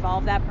doesn't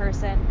involve that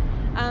person.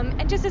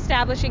 And just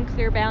establishing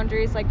clear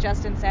boundaries, like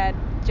Justin said,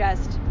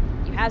 just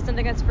you have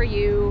something that's for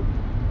you.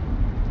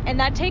 And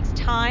that takes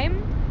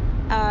time.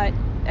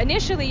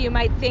 Initially, you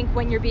might think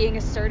when you're being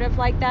assertive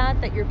like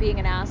that you're being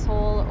an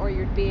asshole or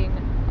you're being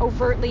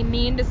overtly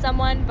mean to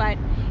someone, but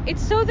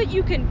it's so that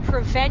you can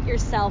prevent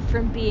yourself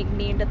from being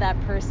mean to that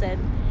person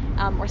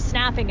or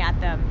snapping at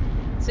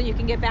them, so you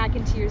can get back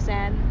into your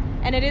zen.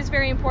 And it is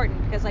very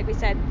important because, like we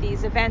said,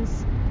 these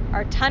events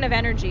are a ton of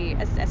energy,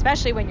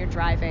 especially when you're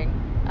driving.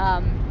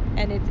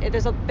 And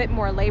there's a bit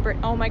more labor.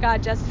 Oh my God, I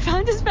just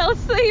fell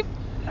asleep.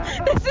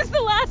 This is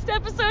the last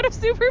episode of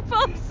Super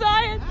Pulp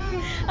Science.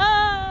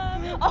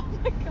 Oh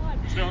my God.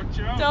 Don't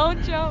joke.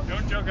 Don't joke.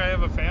 Don't joke, I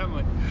have a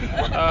family.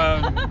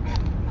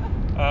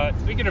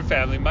 Speaking of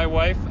family, my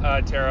wife,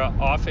 Tara,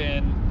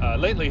 often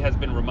lately has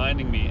been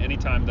reminding me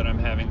anytime that I'm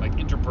having like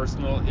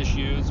interpersonal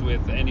issues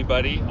with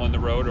anybody on the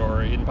road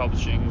or in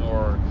publishing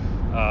or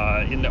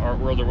in the art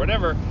world or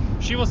whatever,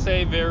 she will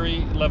say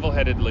very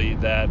level-headedly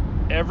that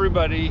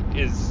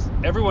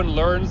everyone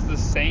learns the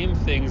same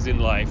things in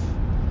life,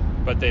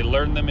 but they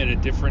learn them in a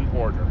different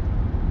order.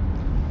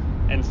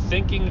 And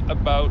thinking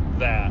about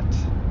that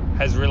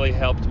has really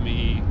helped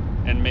me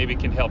and maybe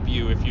can help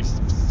you if you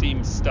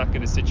seem stuck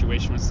in a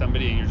situation with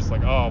somebody and you're just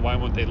like, oh, why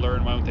won't they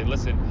learn? Why won't they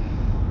listen?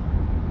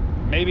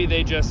 Maybe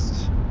they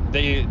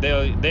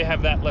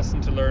have that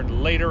lesson to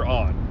learn later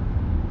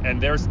on, and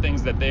there's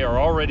things that they are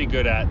already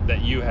good at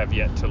that you have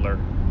yet to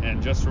learn,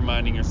 and just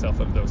reminding yourself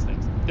of those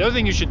things. The other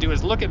thing you should do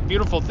is look at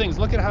beautiful things.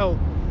 Look out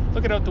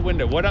the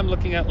window. What I'm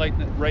looking at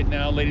right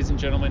now, ladies and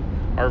gentlemen,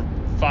 are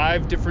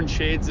 5 different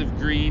shades of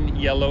green,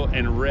 yellow,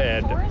 and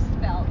red.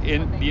 Forest belt.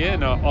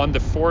 On the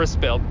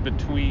forest belt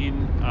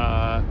between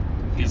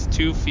these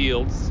 2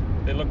 fields.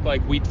 They look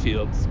like wheat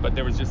fields, but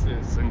there was just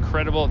this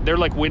incredible. They're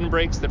like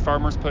windbreaks that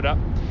farmers put up.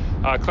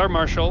 Claire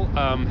Marshall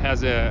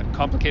has a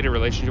complicated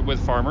relationship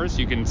with farmers.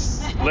 You can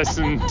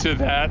listen to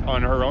that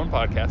on her own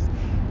podcast.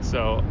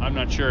 So I'm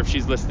not sure if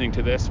she's listening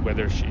to this,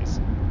 whether she's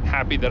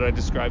happy that I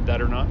described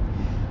that or not.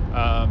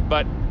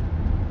 But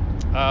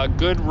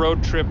good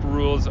road trip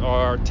rules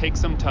are take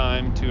some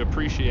time to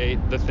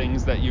appreciate the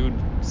things that you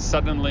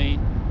suddenly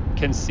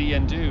can see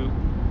and do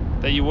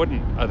that you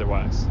wouldn't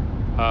otherwise.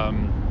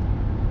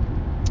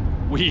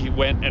 We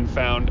went and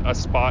found a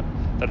spot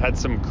that had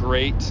some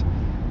great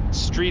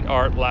street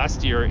art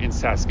last year in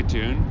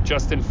Saskatoon.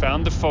 Justin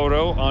found the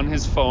photo on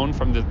his phone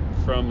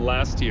from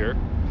last year.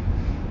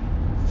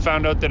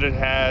 Found out that it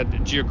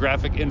had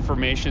geographic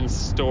information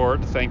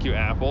stored. Thank you,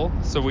 Apple.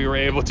 So we were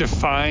able to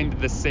find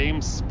the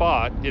same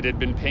spot. It had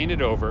been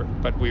painted over,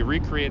 but we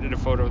recreated a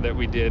photo that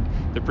we did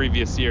the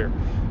previous year.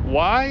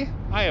 Why?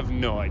 I have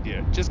no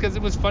idea. Just because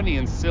it was funny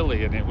and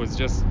silly, and it was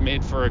just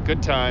made for a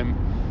good time.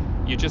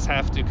 You just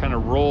have to kind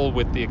of roll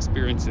with the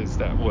experiences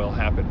that will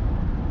happen.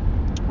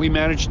 We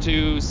managed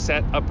to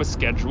set up a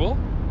schedule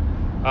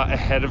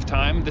ahead of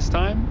time this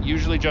time.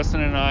 Usually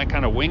Justin and I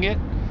kind of wing it.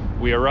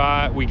 We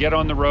arrive, we get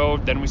on the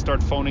road, then we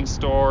start phoning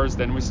stores,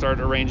 then we start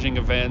arranging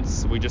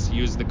events. We just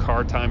use the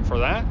car time for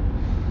that.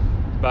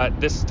 But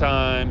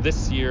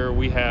this year,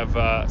 we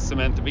have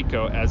Samantha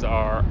Vico as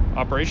our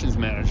operations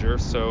manager.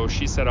 So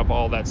she set up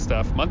all that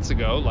stuff months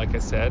ago, like I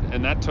said,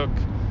 and that took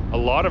a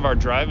lot of our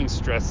driving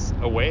stress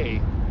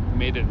away,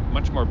 made it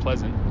much more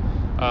pleasant.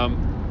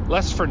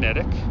 Less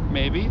frenetic,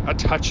 maybe, a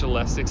touch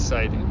less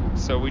exciting.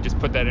 So we just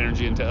put that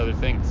energy into other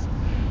things.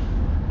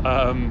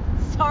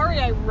 Sorry,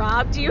 I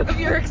robbed you of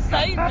your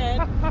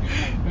excitement.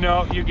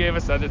 No, you gave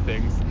us other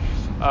things.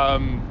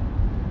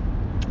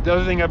 The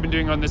other thing I've been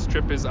doing on this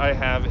trip is I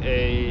have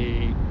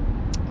a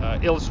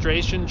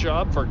illustration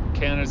job for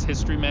Canada's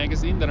History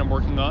magazine that I'm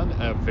working on,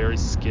 a very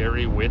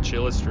scary witch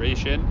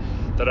illustration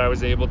that I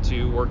was able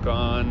to work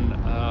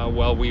on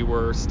while we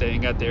were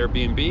staying at the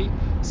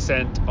Airbnb.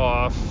 Sent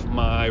off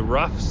my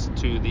roughs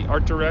to the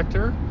art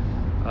director.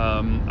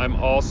 I'm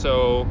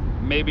also,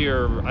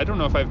 I don't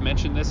know if I've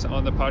mentioned this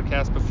on the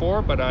podcast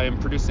before, but I am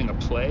producing a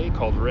play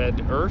called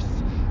Red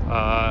Earth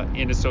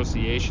in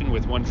association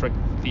with One Truck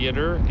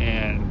Theatre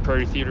and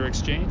Prairie Theatre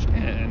Exchange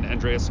and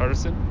Andreas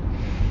Hardison.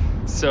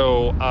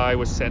 So I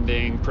was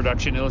sending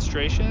production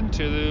illustration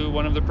to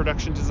one of the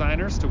production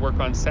designers to work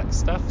on set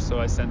stuff,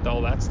 so I sent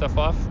all that stuff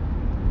off.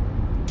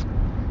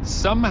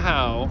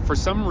 Somehow, for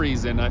some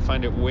reason, I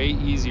find it way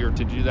easier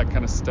to do that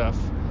kind of stuff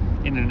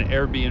in an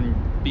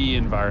Airbnb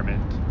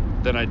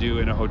environment than I do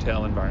in a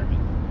hotel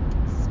environment.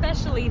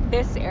 Especially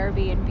this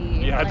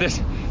Airbnb. Yeah, this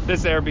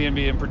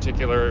Airbnb in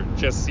particular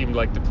just seemed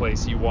like the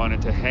place you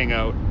wanted to hang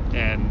out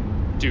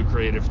and do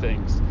creative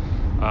things.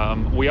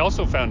 We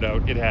also found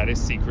out it had a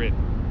secret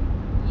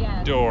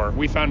door.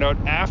 We found out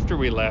after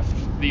we left.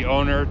 The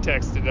owner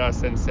texted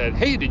us and said,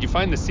 "Hey, did you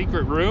find the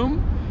secret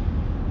room?"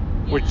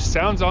 Yeah. Which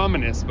sounds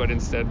ominous, but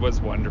instead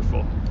was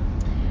wonderful.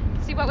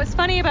 See, what was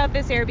funny about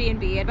this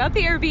Airbnb, about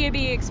the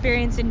Airbnb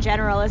experience in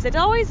general, is it's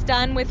always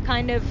done with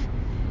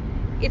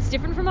it's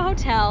different from a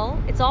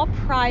hotel. It's all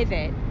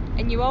private,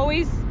 and you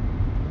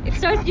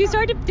start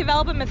to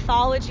develop a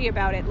mythology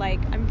about it. Like,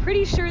 I'm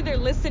pretty sure they're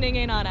listening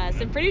in on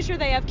us. I'm pretty sure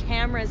they have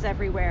cameras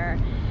everywhere.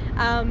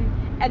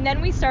 And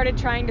then we started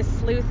trying to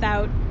sleuth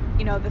out,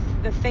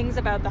 the things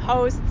about the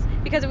hosts,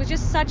 because it was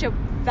just such a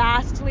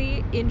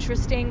vastly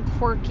interesting,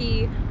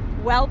 quirky,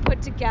 well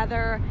put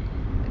together,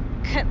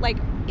 like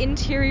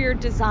interior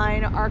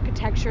design,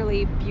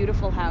 architecturally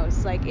beautiful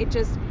house. Like, it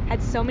just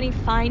had so many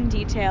fine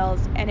details,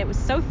 and it was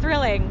so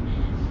thrilling.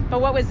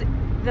 But what was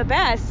the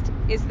best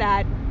is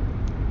that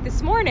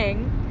this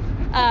morning,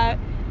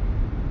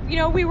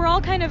 we were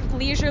all kind of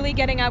leisurely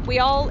getting up. We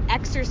all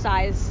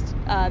exercised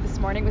this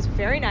morning. It was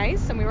very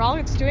nice, and we were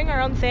all doing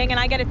our own thing, and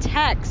I get a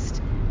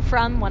text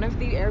from one of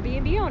the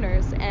Airbnb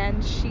owners,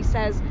 and she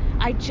says,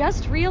 "I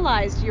just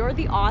realized you're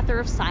the author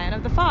of Scion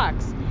of the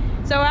Fox."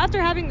 So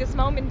after having this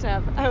moment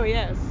of, oh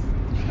yes,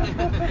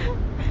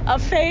 a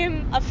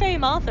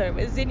fame author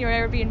is in your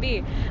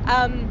Airbnb,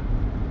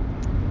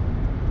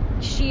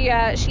 she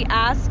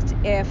asked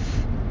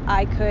if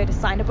I could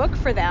sign a book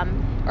for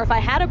them, or if I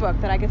had a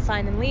book that I could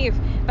sign and leave.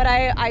 But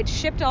I'd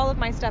shipped all of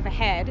my stuff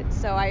ahead,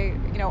 so I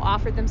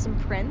offered them some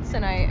prints,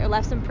 and I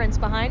left some prints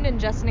behind, and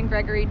Justin and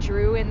Gregory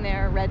drew in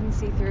their Red and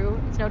See-Through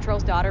Snow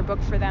Troll's Daughter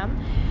book for them.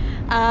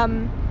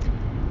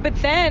 But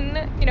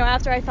then,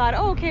 after I thought,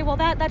 oh, okay, well,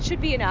 that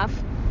should be enough,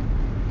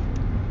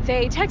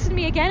 they texted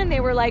me again and they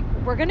were like,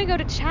 we're going to go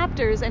to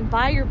Chapters and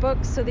buy your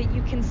book so that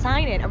you can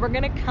sign it, and we're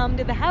going to come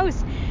to the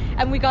house.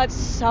 And we got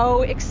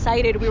so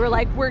excited. We were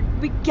like,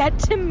 we get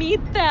to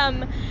meet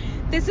them.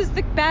 This is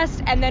the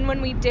best. And then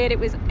when we did, it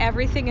was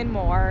everything and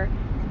more.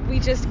 We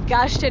just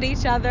gushed at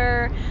each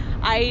other.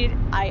 I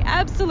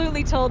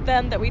absolutely told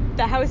them that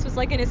the house was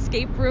like an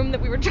escape room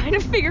that we were trying to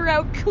figure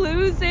out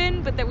clues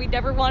in, but that we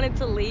never wanted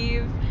to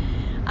leave.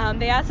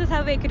 They asked us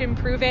how they could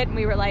improve it, and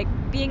we were like,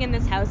 being in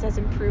this house has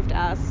improved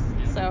us.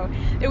 So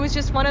it was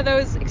just one of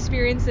those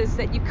experiences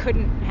that you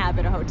couldn't have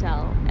at a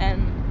hotel.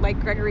 And like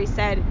Gregory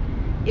said,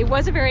 it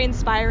was a very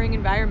inspiring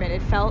environment.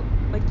 It felt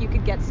like you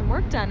could get some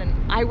work done.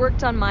 And I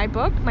worked on my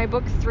book. My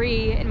book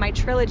 3 in my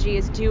trilogy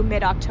is due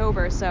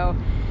mid-October, so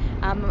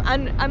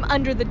I'm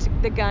under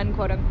the gun,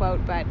 quote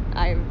unquote, but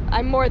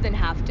I'm more than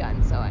half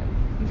done, so I'm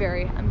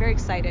very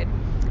excited.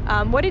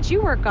 What did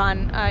you work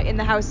on in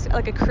the house,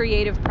 like a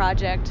creative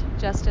project,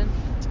 Justin?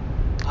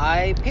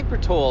 I paper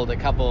told a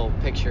couple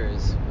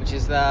pictures, which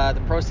is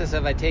the process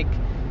of I take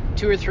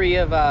 2 or 3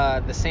 of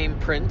the same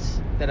print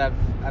that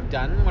I've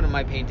done, one of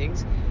my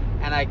paintings,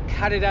 and I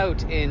cut it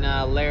out in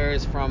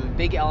layers from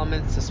big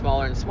elements to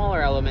smaller and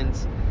smaller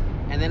elements,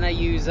 and then I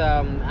use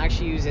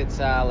it's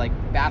like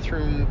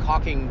bathroom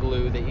caulking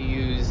glue that you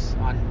use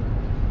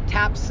on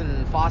taps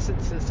and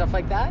faucets and stuff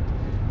like that,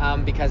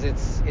 because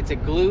it's a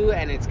glue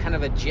and it's kind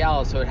of a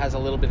gel, so it has a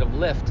little bit of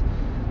lift.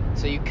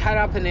 So you cut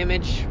up an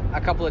image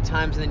a couple of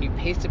times and then you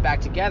paste it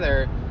back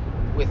together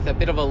with a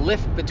bit of a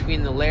lift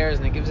between the layers,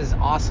 and it gives this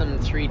awesome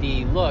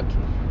 3D look.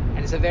 And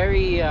it's a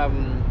very,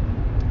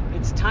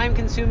 it's time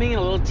consuming and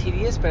a little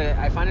tedious, but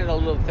I find it a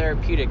little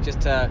therapeutic just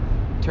to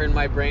turn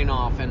my brain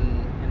off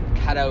and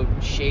cut out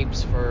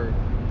shapes for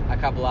a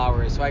couple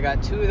hours. So I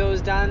got 2 of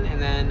those done, and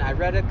then I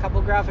read a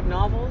couple graphic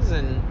novels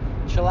and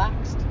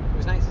chillaxed. It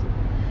was nice.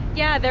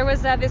 Yeah, there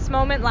was this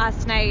moment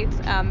last night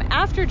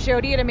after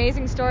Jody at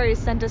Amazing Stories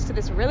sent us to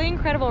this really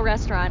incredible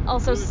restaurant.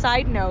 Also,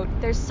 side note,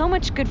 there's so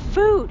much good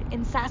food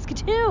in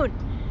Saskatoon.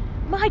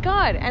 My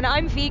God. And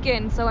I'm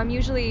vegan, so I'm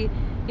usually,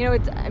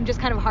 I'm just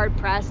kind of hard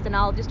pressed, and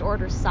I'll just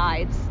order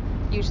sides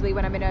usually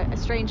when I'm in a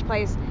strange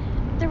place.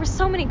 There were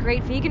so many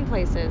great vegan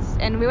places,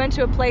 and we went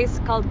to a place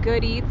called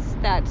Good Eats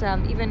that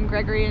even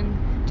Gregory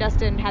and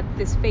Justin had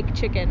this fake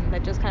chicken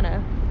that just kind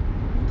of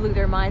blew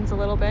their minds a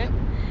little bit.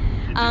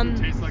 It didn't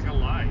taste like a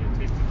lie. It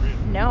tasted real.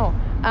 No.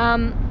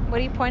 What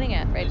are you pointing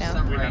at right now?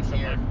 Some right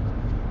here.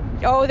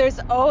 Oh, there's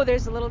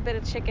a little bit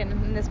of chicken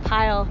in this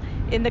pile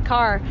in the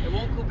car. It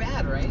won't go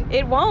bad, right?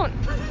 It won't.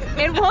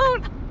 It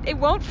won't. It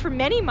won't for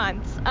many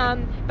months.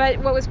 But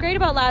what was great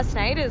about last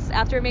night is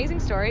after Amazing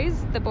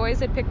Stories, the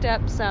boys had picked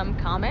up some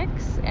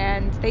comics,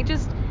 and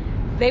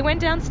they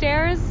went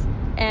downstairs,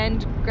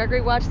 and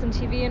Gregory watched some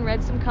TV and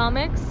read some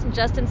comics, and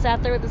Justin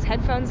sat there with his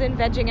headphones in,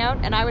 vegging out,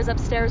 and I was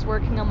upstairs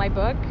working on my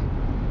book.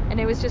 And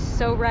it was just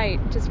so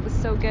right. It just was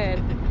so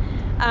good.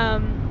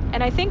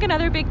 And I think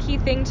another big key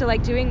thing to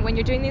like doing when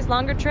you're doing these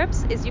longer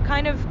trips is you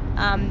kind of,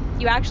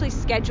 you actually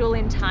schedule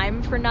in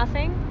time for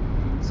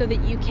nothing so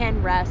that you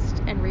can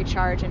rest and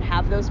recharge and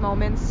have those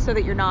moments so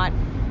that you're not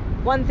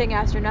one thing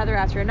after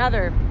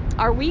another.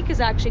 Our week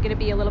is actually going to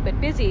be a little bit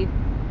busy.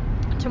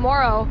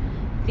 Tomorrow,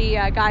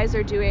 the guys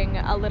are doing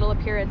a little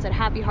appearance at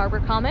Happy Harbor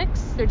Comics.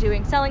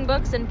 They're selling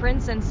books and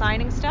prints and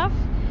signing stuff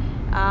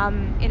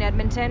in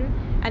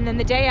Edmonton. And then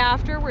the day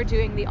after, we're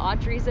doing the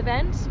Audrey's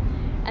event.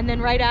 And then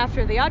right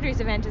after the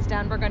Audrey's event is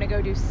done, we're going to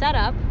go do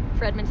setup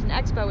for Edmonton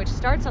Expo, which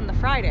starts on the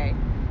Friday.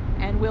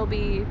 And we'll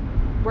be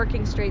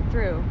working straight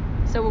through.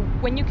 So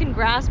when you can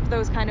grasp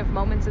those kind of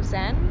moments of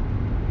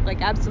zen,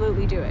 like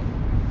absolutely do it.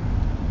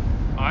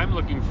 I'm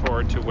looking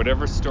forward to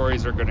whatever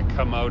stories are going to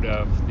come out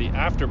of the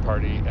after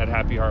party at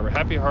Happy Harbor.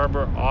 Happy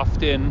Harbor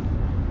often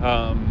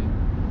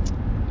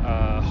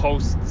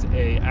hosts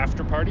a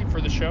after party for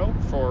the show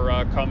for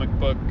comic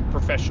book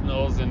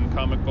professionals and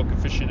comic book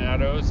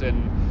aficionados,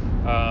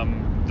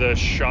 and the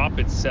shop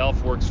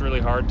itself works really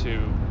hard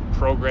to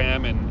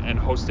program and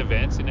host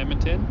events in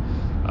Edmonton.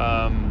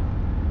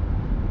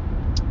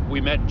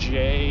 We met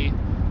Jay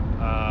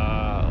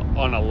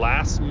on a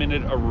last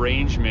minute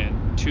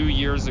arrangement 2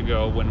 years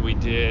ago when we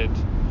did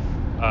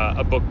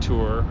a book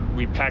tour.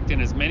 We packed in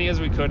as many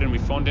as we could, and we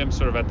phoned him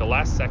sort of at the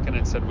last second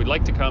and said, we'd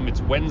like to come.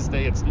 It's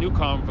Wednesday. It's New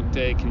Comic Book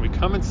Day. Can we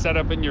come and set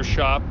up in your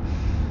shop?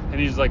 And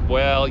he's like,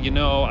 well,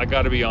 I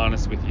got to be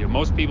honest with you.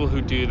 Most people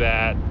who do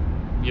that,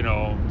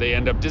 they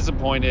end up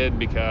disappointed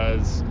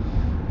because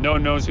no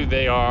one knows who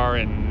they are,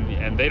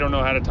 and they don't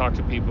know how to talk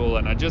to people.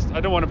 And I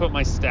don't want to put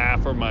my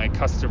staff or my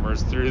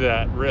customers through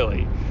that,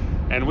 really.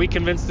 And we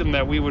convinced him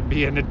that we would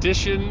be an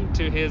addition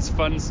to his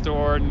fun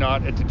store,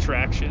 not a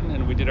detraction,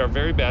 and we did our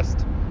very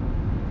best.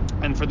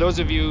 And for those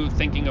of you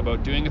thinking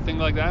about doing a thing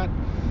like that,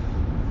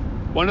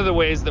 one of the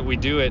ways that we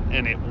do it,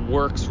 and it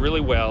works really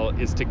well,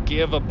 is to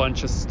give a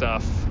bunch of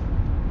stuff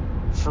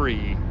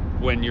free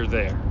when you're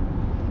there.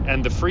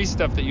 And the free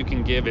stuff that you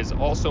can give is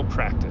also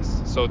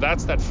practice. So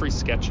that's that free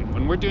sketching.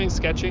 When we're doing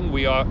sketching,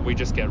 we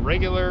just get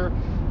regular,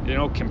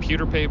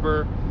 computer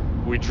paper,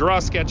 We draw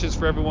sketches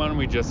for everyone.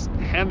 We just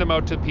hand them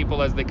out to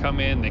people as they come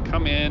in. They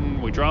come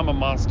in, we draw them a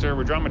monster,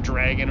 we draw them a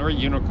dragon or a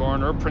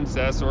unicorn or a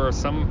princess or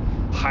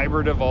some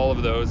hybrid of all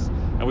of those.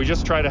 And we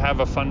just try to have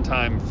a fun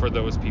time for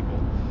those people.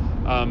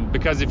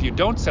 Because if you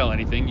don't sell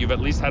anything, you've at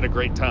least had a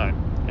great time.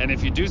 And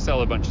if you do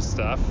sell a bunch of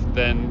stuff,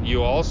 then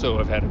you also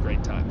have had a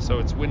great time. So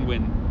it's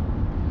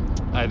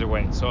win-win either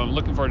way. So I'm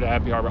looking forward to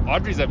Happy Harbor.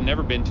 Audrey's I've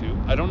never been to.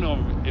 I don't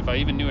know if I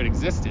even knew it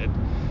existed,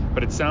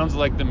 but it sounds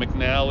like the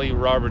McNally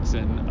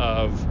Robertson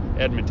of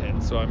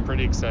Edmonton. So I'm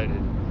pretty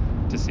excited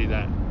to see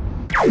that.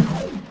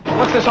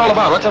 What's this all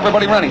about? What's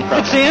everybody running from?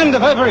 It's the end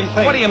of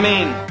everything. What do you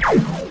mean?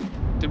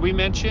 Did we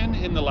mention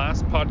in the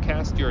last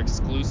podcast your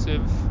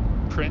exclusive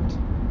print,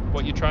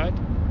 what you tried?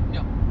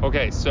 No.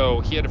 Okay,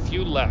 so he had a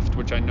few left,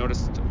 which I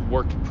noticed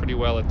worked pretty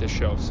well at this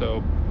show.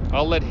 So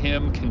I'll let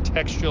him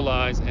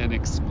contextualize and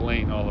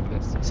explain all of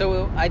this.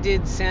 So I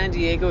did San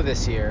Diego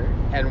this year,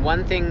 and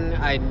one thing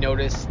I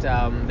noticed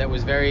that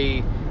was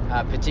very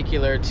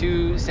particular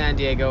to San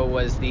Diego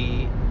was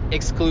the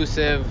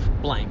exclusive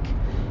blank.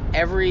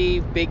 Every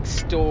big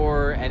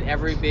store and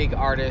every big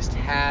artist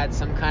had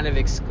some kind of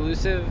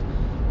exclusive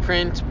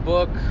print,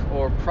 book,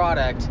 or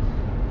product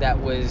that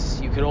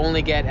was you could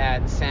only get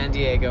at San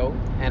Diego,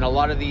 and a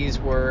lot of these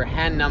were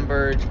hand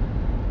numbered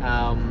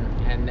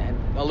and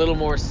a little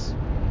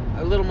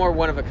more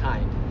one of a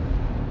kind.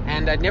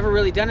 And I'd never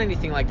really done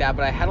anything like that,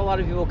 but I had a lot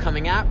of people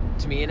coming up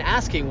to me and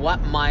asking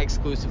what my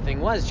exclusive thing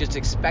was, just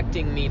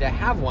expecting me to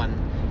have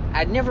one.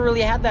 I'd never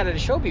really had that at a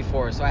show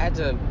before, so I had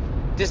to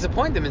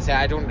disappoint them and say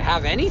I don't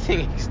have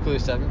anything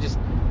exclusive. I'm just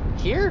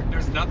here.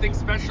 There's nothing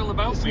special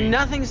about There's me.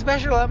 nothing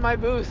special at my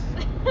booth.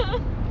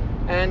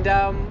 And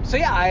so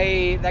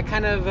yeah, that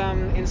kind of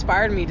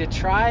inspired me to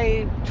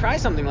try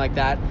something like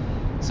that.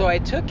 So I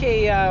took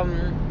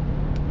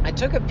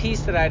a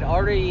piece that I'd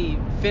already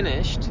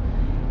finished,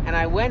 and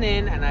I went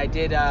in and I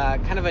did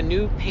kind of a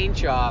new paint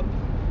job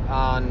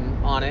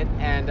on it,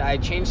 and I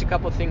changed a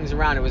couple things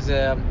around. It was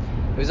a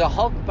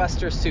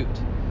Hulkbuster suit.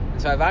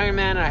 And so I have Iron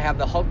Man, and I have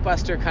the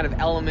Hulkbuster kind of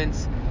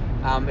elements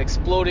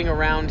exploding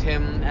around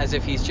him as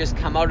if he's just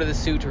come out of the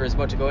suit or is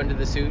about to go into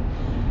the suit.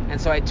 And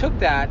so I took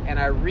that and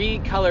I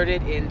recolored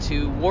it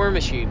into War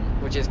Machine,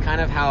 which is kind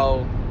of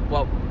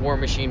what War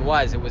Machine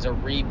was. It was a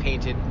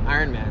repainted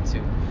Iron Man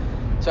suit.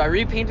 So I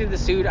repainted the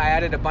suit, I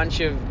added a bunch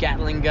of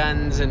Gatling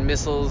guns and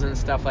missiles and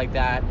stuff like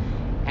that,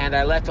 and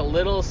I left a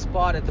little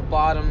spot at the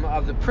bottom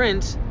of the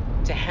print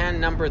to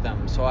hand number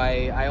them. So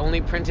I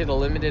only printed a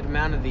limited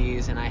amount of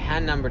these, and I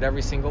hand numbered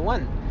every single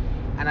one.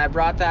 And I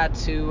brought that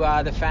to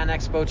the Fan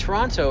Expo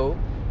Toronto,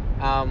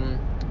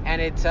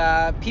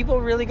 and people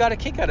really got a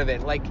kick out of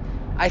it. Like,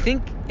 I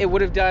think it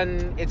would have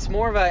done, it's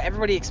more of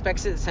everybody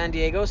expects it at San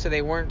Diego, so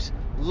they weren't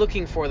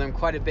looking for them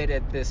quite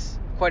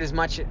as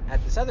much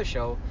at this other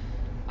show.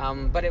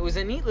 But it was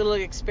a neat little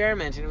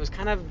experiment, and it was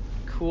kind of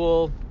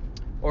cool,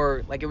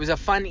 or like it was a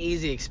fun,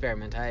 easy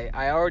experiment.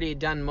 I already had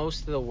done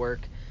most of the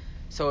work,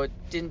 so it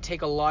didn't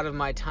take a lot of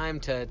my time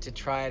to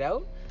try it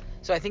out.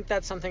 So I think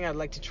that's something I'd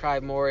like to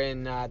try more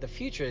in the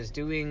future, is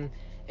doing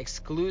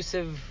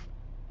exclusive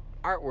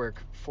artwork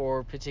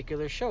for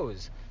particular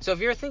shows. So if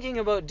you're thinking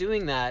about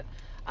doing that,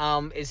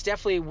 it's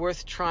definitely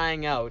worth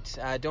trying out.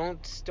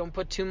 Don't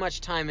put too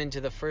much time into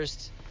the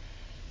first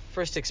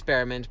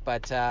experiment,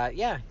 but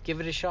yeah,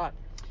 give it a shot.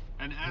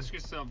 And ask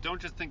yourself, don't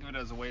just think of it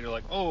as a way to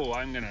like, oh,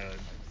 I'm going to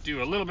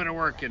do a little bit of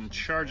work and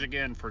charge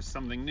again for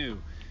something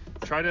new.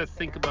 Try to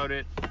think about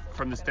it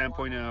from the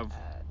standpoint of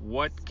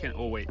we're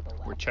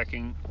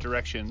checking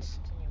directions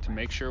to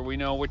make sure we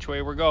know which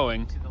way we're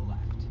going. To the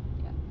left.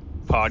 Yeah.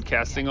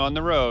 Podcasting on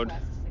the road.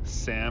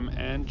 Sam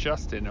and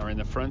Justin are in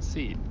the front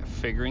seat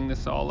figuring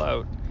this all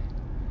out.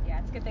 Yeah,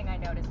 it's a good thing I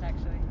noticed,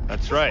 actually.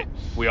 That's right.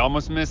 We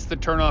almost missed the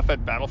turnoff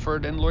at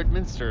Battleford and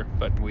Lloydminster,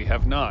 but we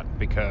have not,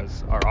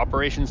 because our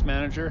operations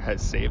manager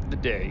has saved the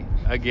day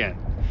again.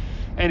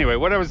 Anyway,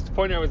 the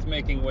point I was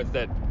making was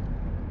that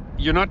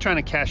you're not trying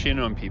to cash in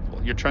on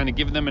people. You're trying to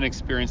give them an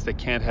experience they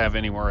can't have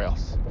anywhere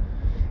else.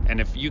 And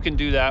if you can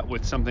do that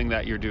with something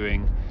that you're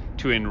doing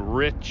to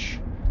enrich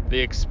the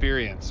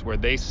experience, where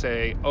they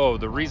say, oh,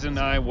 the reason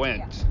I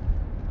went,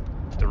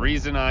 the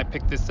reason I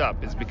picked this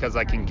up is because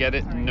I can get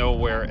it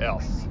nowhere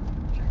else,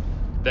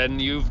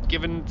 then you've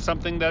given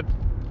something that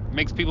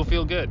makes people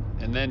feel good,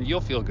 and then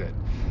you'll feel good.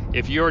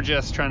 If you're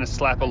just trying to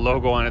slap a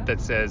logo on it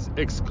that says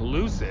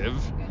exclusive,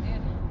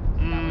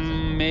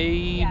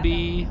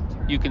 maybe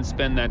you can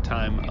spend that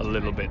time a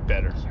little bit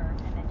better.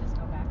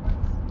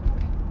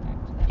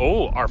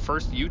 Oh, our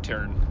first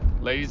U-turn,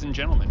 ladies and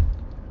gentlemen.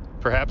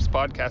 Perhaps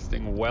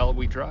podcasting while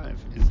we drive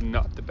is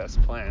not the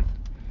best plan.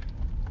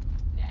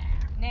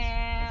 Nah.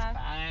 It's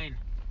fine.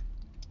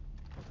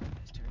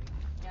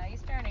 Yeah,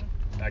 he's turning.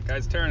 That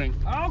guy's turning.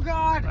 Oh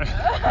God!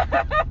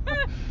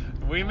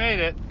 We made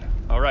it.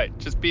 All right,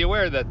 just be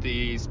aware that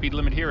the speed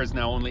limit here is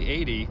now only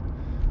 80.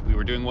 We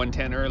were doing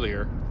 110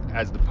 earlier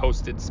as the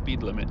posted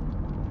speed limit.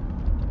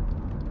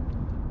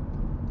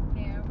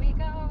 Here we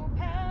go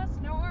past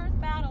North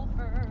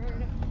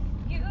Battleford.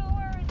 You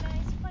were a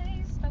nice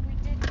place, but we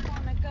didn't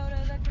want to go to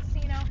the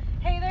casino.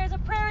 Hey, there's a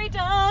prairie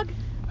dog.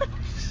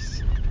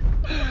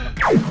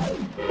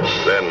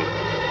 Then,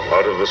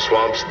 out of the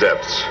swamp's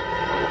depths,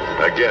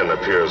 again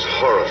appears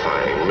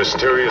horrifying,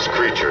 mysterious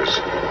creatures,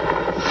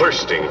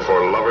 thirsting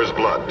for lovers'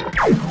 blood.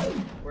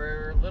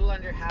 We're a little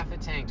under half a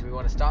tank. Do we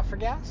want to stop for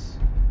gas?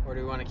 Or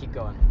do we want to keep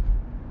going?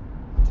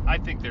 I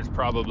think there's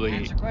probably...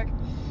 Answer quick.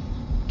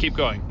 Keep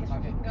going.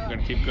 Okay. We're going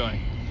to keep going.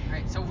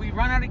 Alright, so if we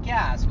run out of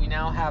gas, we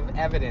now have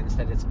evidence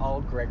that it's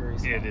all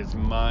Gregory's fault. It is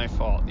my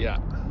fault, yeah.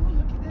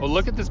 Oh,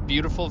 look at this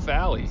beautiful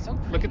valley. So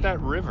pretty. Look at that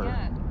river.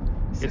 Yeah.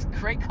 This is a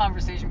great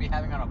conversation to be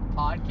having on a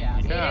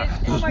podcast. Yeah.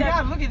 Oh my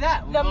god, look at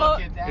that. The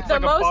Look at that. It's The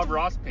like a most- Bob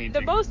Ross painting.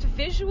 The most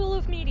visual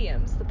of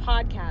mediums, the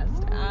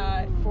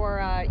podcast,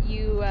 for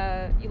you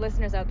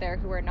listeners out there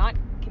who are not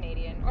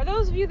Canadian, or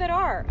those of you that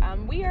are.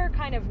 We are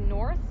kind of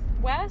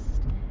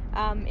northwest,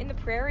 in the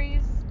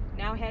prairies,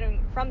 now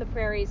heading from the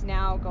prairies,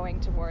 now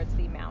going towards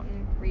the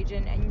mountain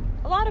region, and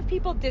a lot of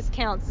people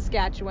discount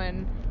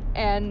Saskatchewan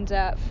and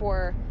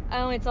for,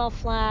 oh, it's all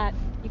flat,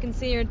 you can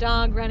see your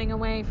dog running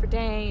away for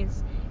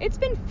days. It's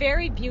been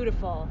very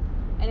beautiful,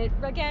 and it,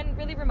 again,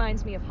 really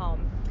reminds me of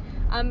home.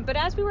 But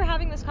as we were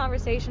having this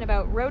conversation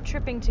about road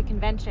tripping to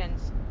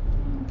conventions,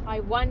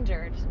 I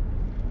wondered,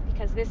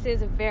 because this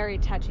is a very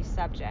touchy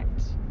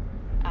subject,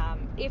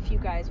 if you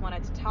guys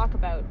wanted to talk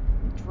about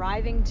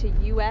driving to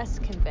U.S.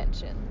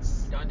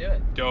 conventions. Don't do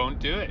it. Don't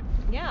do it.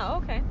 Yeah,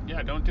 okay.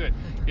 Yeah, don't do it.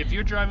 If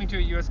you're driving to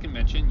a U.S.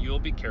 convention, you'll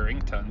be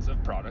carrying tons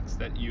of products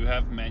that you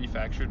have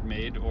manufactured,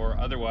 made, or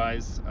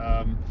otherwise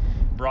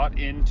brought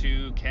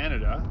into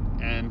Canada,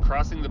 and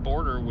crossing the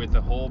border with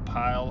a whole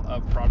pile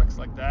of products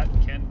like that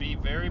can be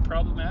very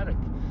problematic.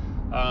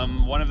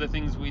 One of the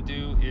things we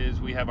do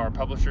is we have our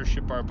publisher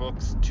ship our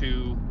books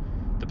to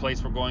the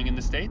place we're going in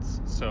the States,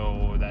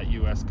 so that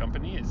U.S.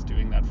 company is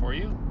doing that for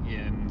you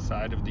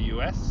inside of the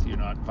U.S. You're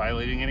not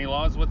violating any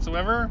laws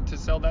whatsoever to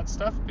sell that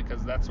stuff,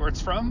 because that's where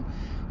it's from.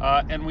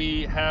 And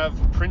we have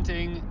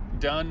printing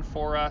done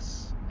for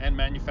us and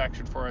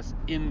manufactured for us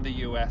in the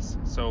U.S.,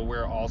 so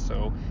we're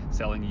also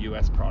selling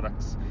U.S.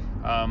 products.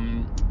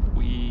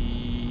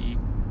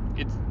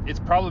 It's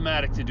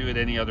problematic to do it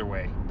any other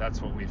way.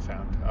 That's what we've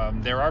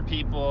found. There are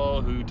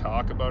people who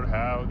talk about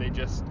how they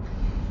just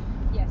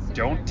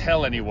don't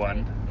tell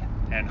anyone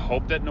and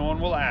hope that no one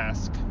will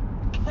ask.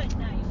 Cut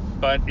knife.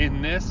 But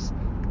in this,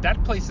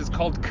 that place is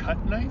called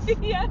Cut Knife?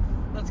 Yes.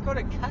 Let's go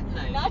to Cut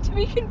Knife. Not to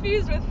be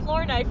confused with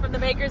Floor Knife from the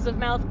makers of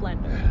Mouth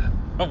Blender.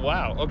 Oh,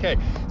 wow. Okay.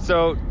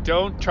 So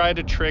don't try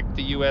to trick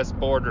the U.S.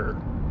 border.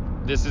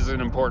 This is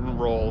an important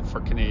role for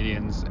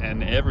Canadians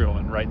and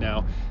everyone right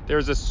now.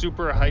 There's a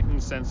super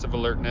heightened sense of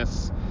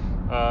alertness.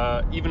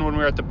 Even when we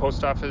were at the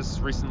post office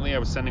recently, I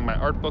was sending my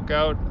art book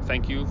out.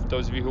 Thank you,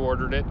 those of you who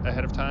ordered it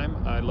ahead of time.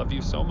 I love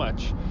you so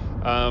much.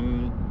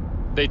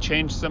 They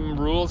changed some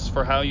rules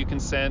for how you can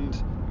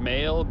send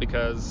mail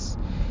because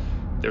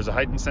there's a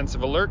heightened sense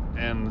of alert,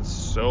 and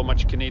so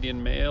much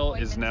Canadian mail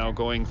is now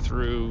going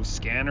through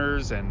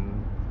scanners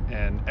and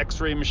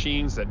x-ray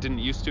machines that didn't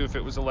used to if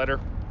it was a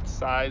letter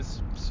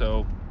size.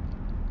 So,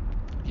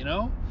 you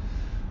know,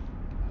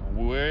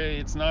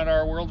 it's not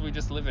our world, we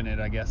just live in it,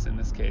 I guess, in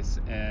this case,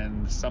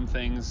 and some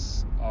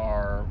things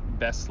are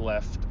best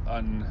left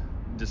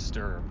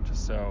undisturbed.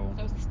 So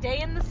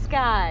stay in the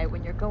sky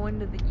when you're going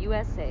to the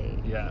USA.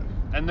 Yeah,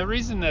 and the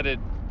reason that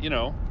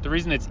the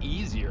reason it's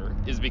easier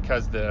is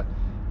because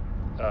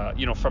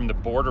from the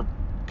border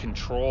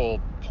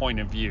control point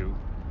of view,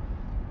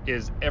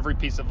 is every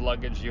piece of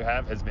luggage you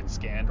have has been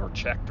scanned or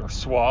checked or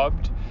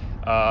swabbed.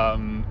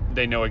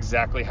 They know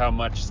exactly how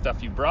much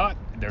stuff you brought.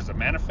 There's a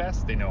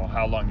manifest. They know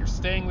how long you're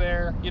staying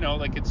there.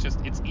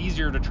 It's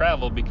easier to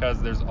travel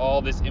because there's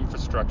all this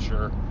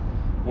infrastructure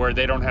where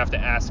they don't have to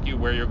ask you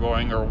where you're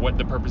going or what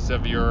the purpose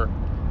of your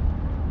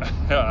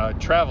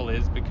travel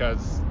is,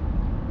 because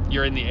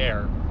you're in the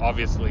air,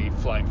 obviously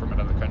flying from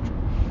another country.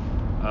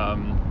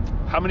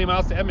 How many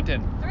miles to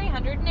Edmonton?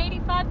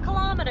 385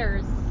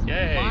 kilometers.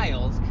 Yay.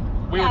 Miles?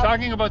 We were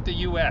talking about the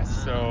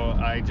U.S., so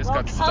I just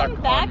got stuck on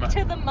come back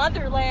to the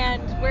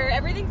motherland where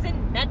everything's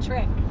in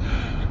metric.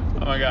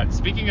 Oh my God!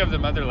 Speaking of the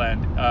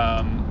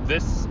motherland,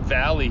 this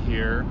valley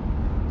here,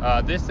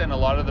 this and a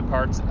lot of the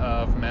parts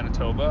of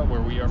Manitoba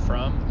where we are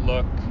from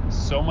look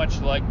so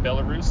much like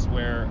Belarus,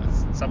 where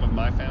some of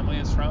my family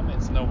is from.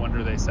 It's no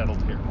wonder they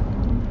settled here.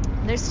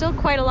 There's still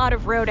quite a lot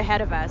of road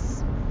ahead of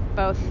us,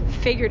 both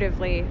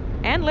figuratively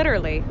and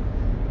literally,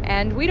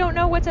 and we don't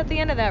know what's at the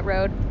end of that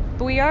road.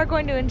 But we are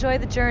going to enjoy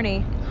the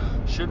journey.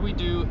 Should we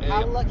do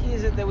How lucky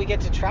is it that we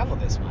get to travel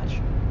this much?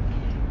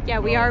 Yeah,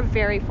 we are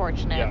very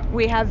fortunate. Yeah.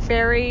 We have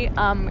very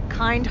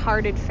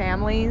kind-hearted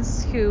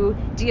families who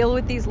deal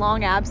with these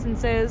long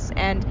absences,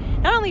 and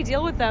not only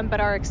deal with them, but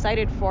are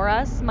excited for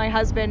us. My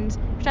husband,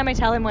 every time I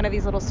tell him one of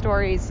these little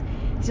stories,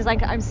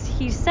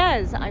 he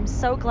says, I'm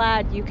so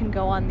glad you can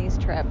go on these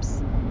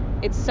trips.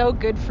 It's so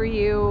good for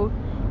you,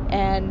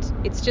 and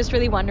it's just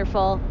really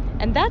wonderful.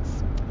 And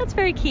that's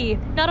very key.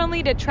 Not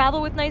only to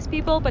travel with nice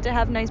people, but to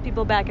have nice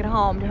people back at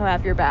home who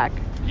have your back.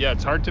 Yeah,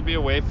 it's hard to be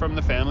away from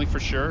the family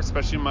for sure,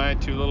 especially my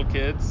 2 little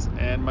kids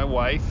and my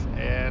wife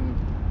and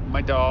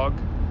my dog.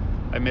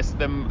 I miss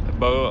them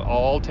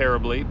all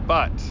terribly,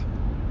 but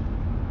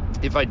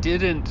if I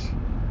didn't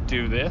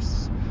do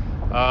this,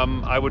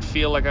 I would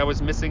feel like I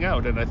was missing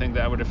out, and I think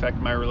that would affect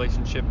my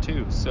relationship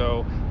too.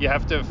 So you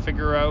have to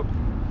figure out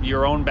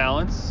your own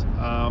balance.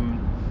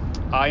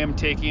 I am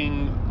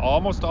taking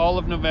almost all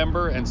of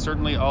November and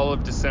certainly all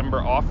of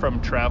December off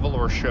from travel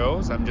or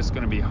shows. I'm just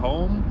going to be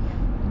home,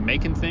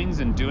 making things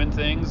and doing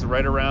things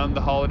right around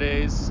the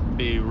holidays,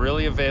 be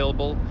really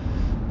available.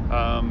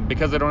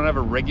 Because I don't have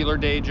a regular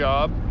day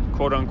job,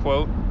 quote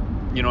unquote,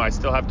 I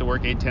still have to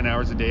work 8-10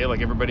 hours a day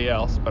like everybody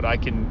else, but I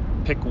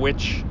can pick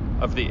which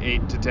of the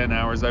 8 to 10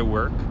 hours I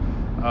work.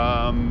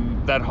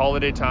 That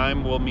holiday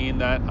time will mean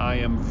that I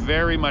am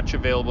very much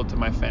available to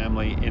my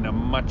family in a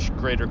much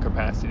greater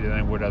capacity than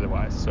I would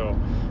otherwise. So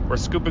we're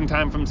scooping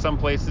time from some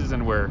places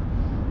and we're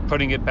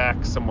putting it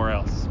back somewhere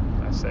else,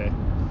 I say.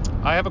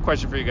 I have a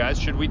question for you guys.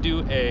 Should we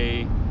do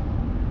a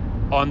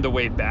on the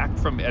way back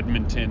from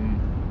Edmonton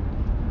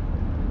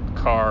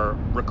car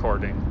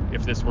recording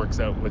if this works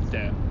out with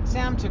Dan?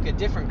 Sam took a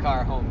different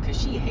car home because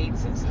she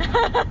hates it.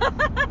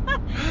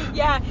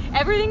 Yeah,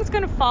 everything's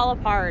gonna fall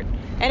apart,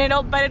 and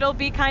it'll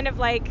be kind of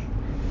like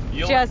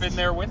You'll just have been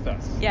there with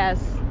us.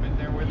 Yes. You've been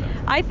there with us.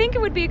 I think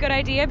it would be a good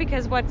idea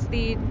because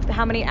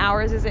how many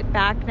hours is it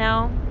back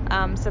now?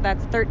 So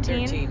that's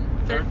 13.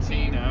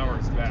 13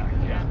 hours back.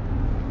 Yeah.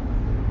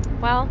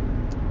 Well,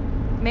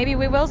 maybe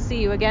we will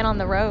see you again on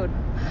the road,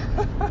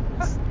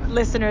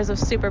 listeners of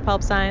Super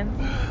Pulp Science.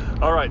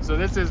 All right, so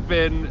this has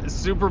been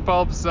Super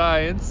Pulp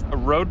Science, a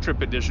road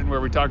trip edition where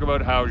we talk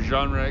about how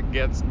genre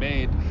gets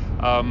made.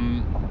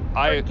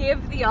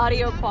 Forgive the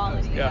audio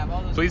quality. Yeah,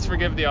 please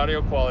forgive the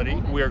audio quality.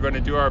 We are going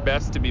to do our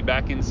best to be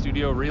back in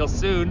studio real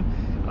soon.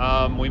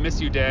 We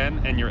miss you,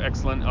 Dan, and your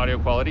excellent audio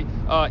quality.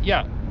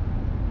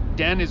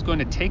 Dan is going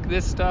to take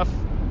this stuff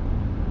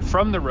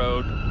from the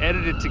road,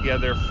 edit it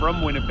together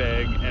from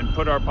Winnipeg, and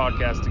put our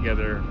podcast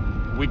together.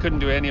 We couldn't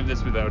do any of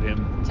this without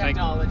him.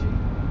 Technology.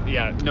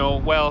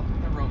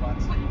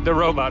 The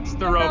robots.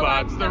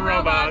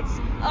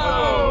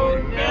 Oh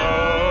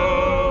no.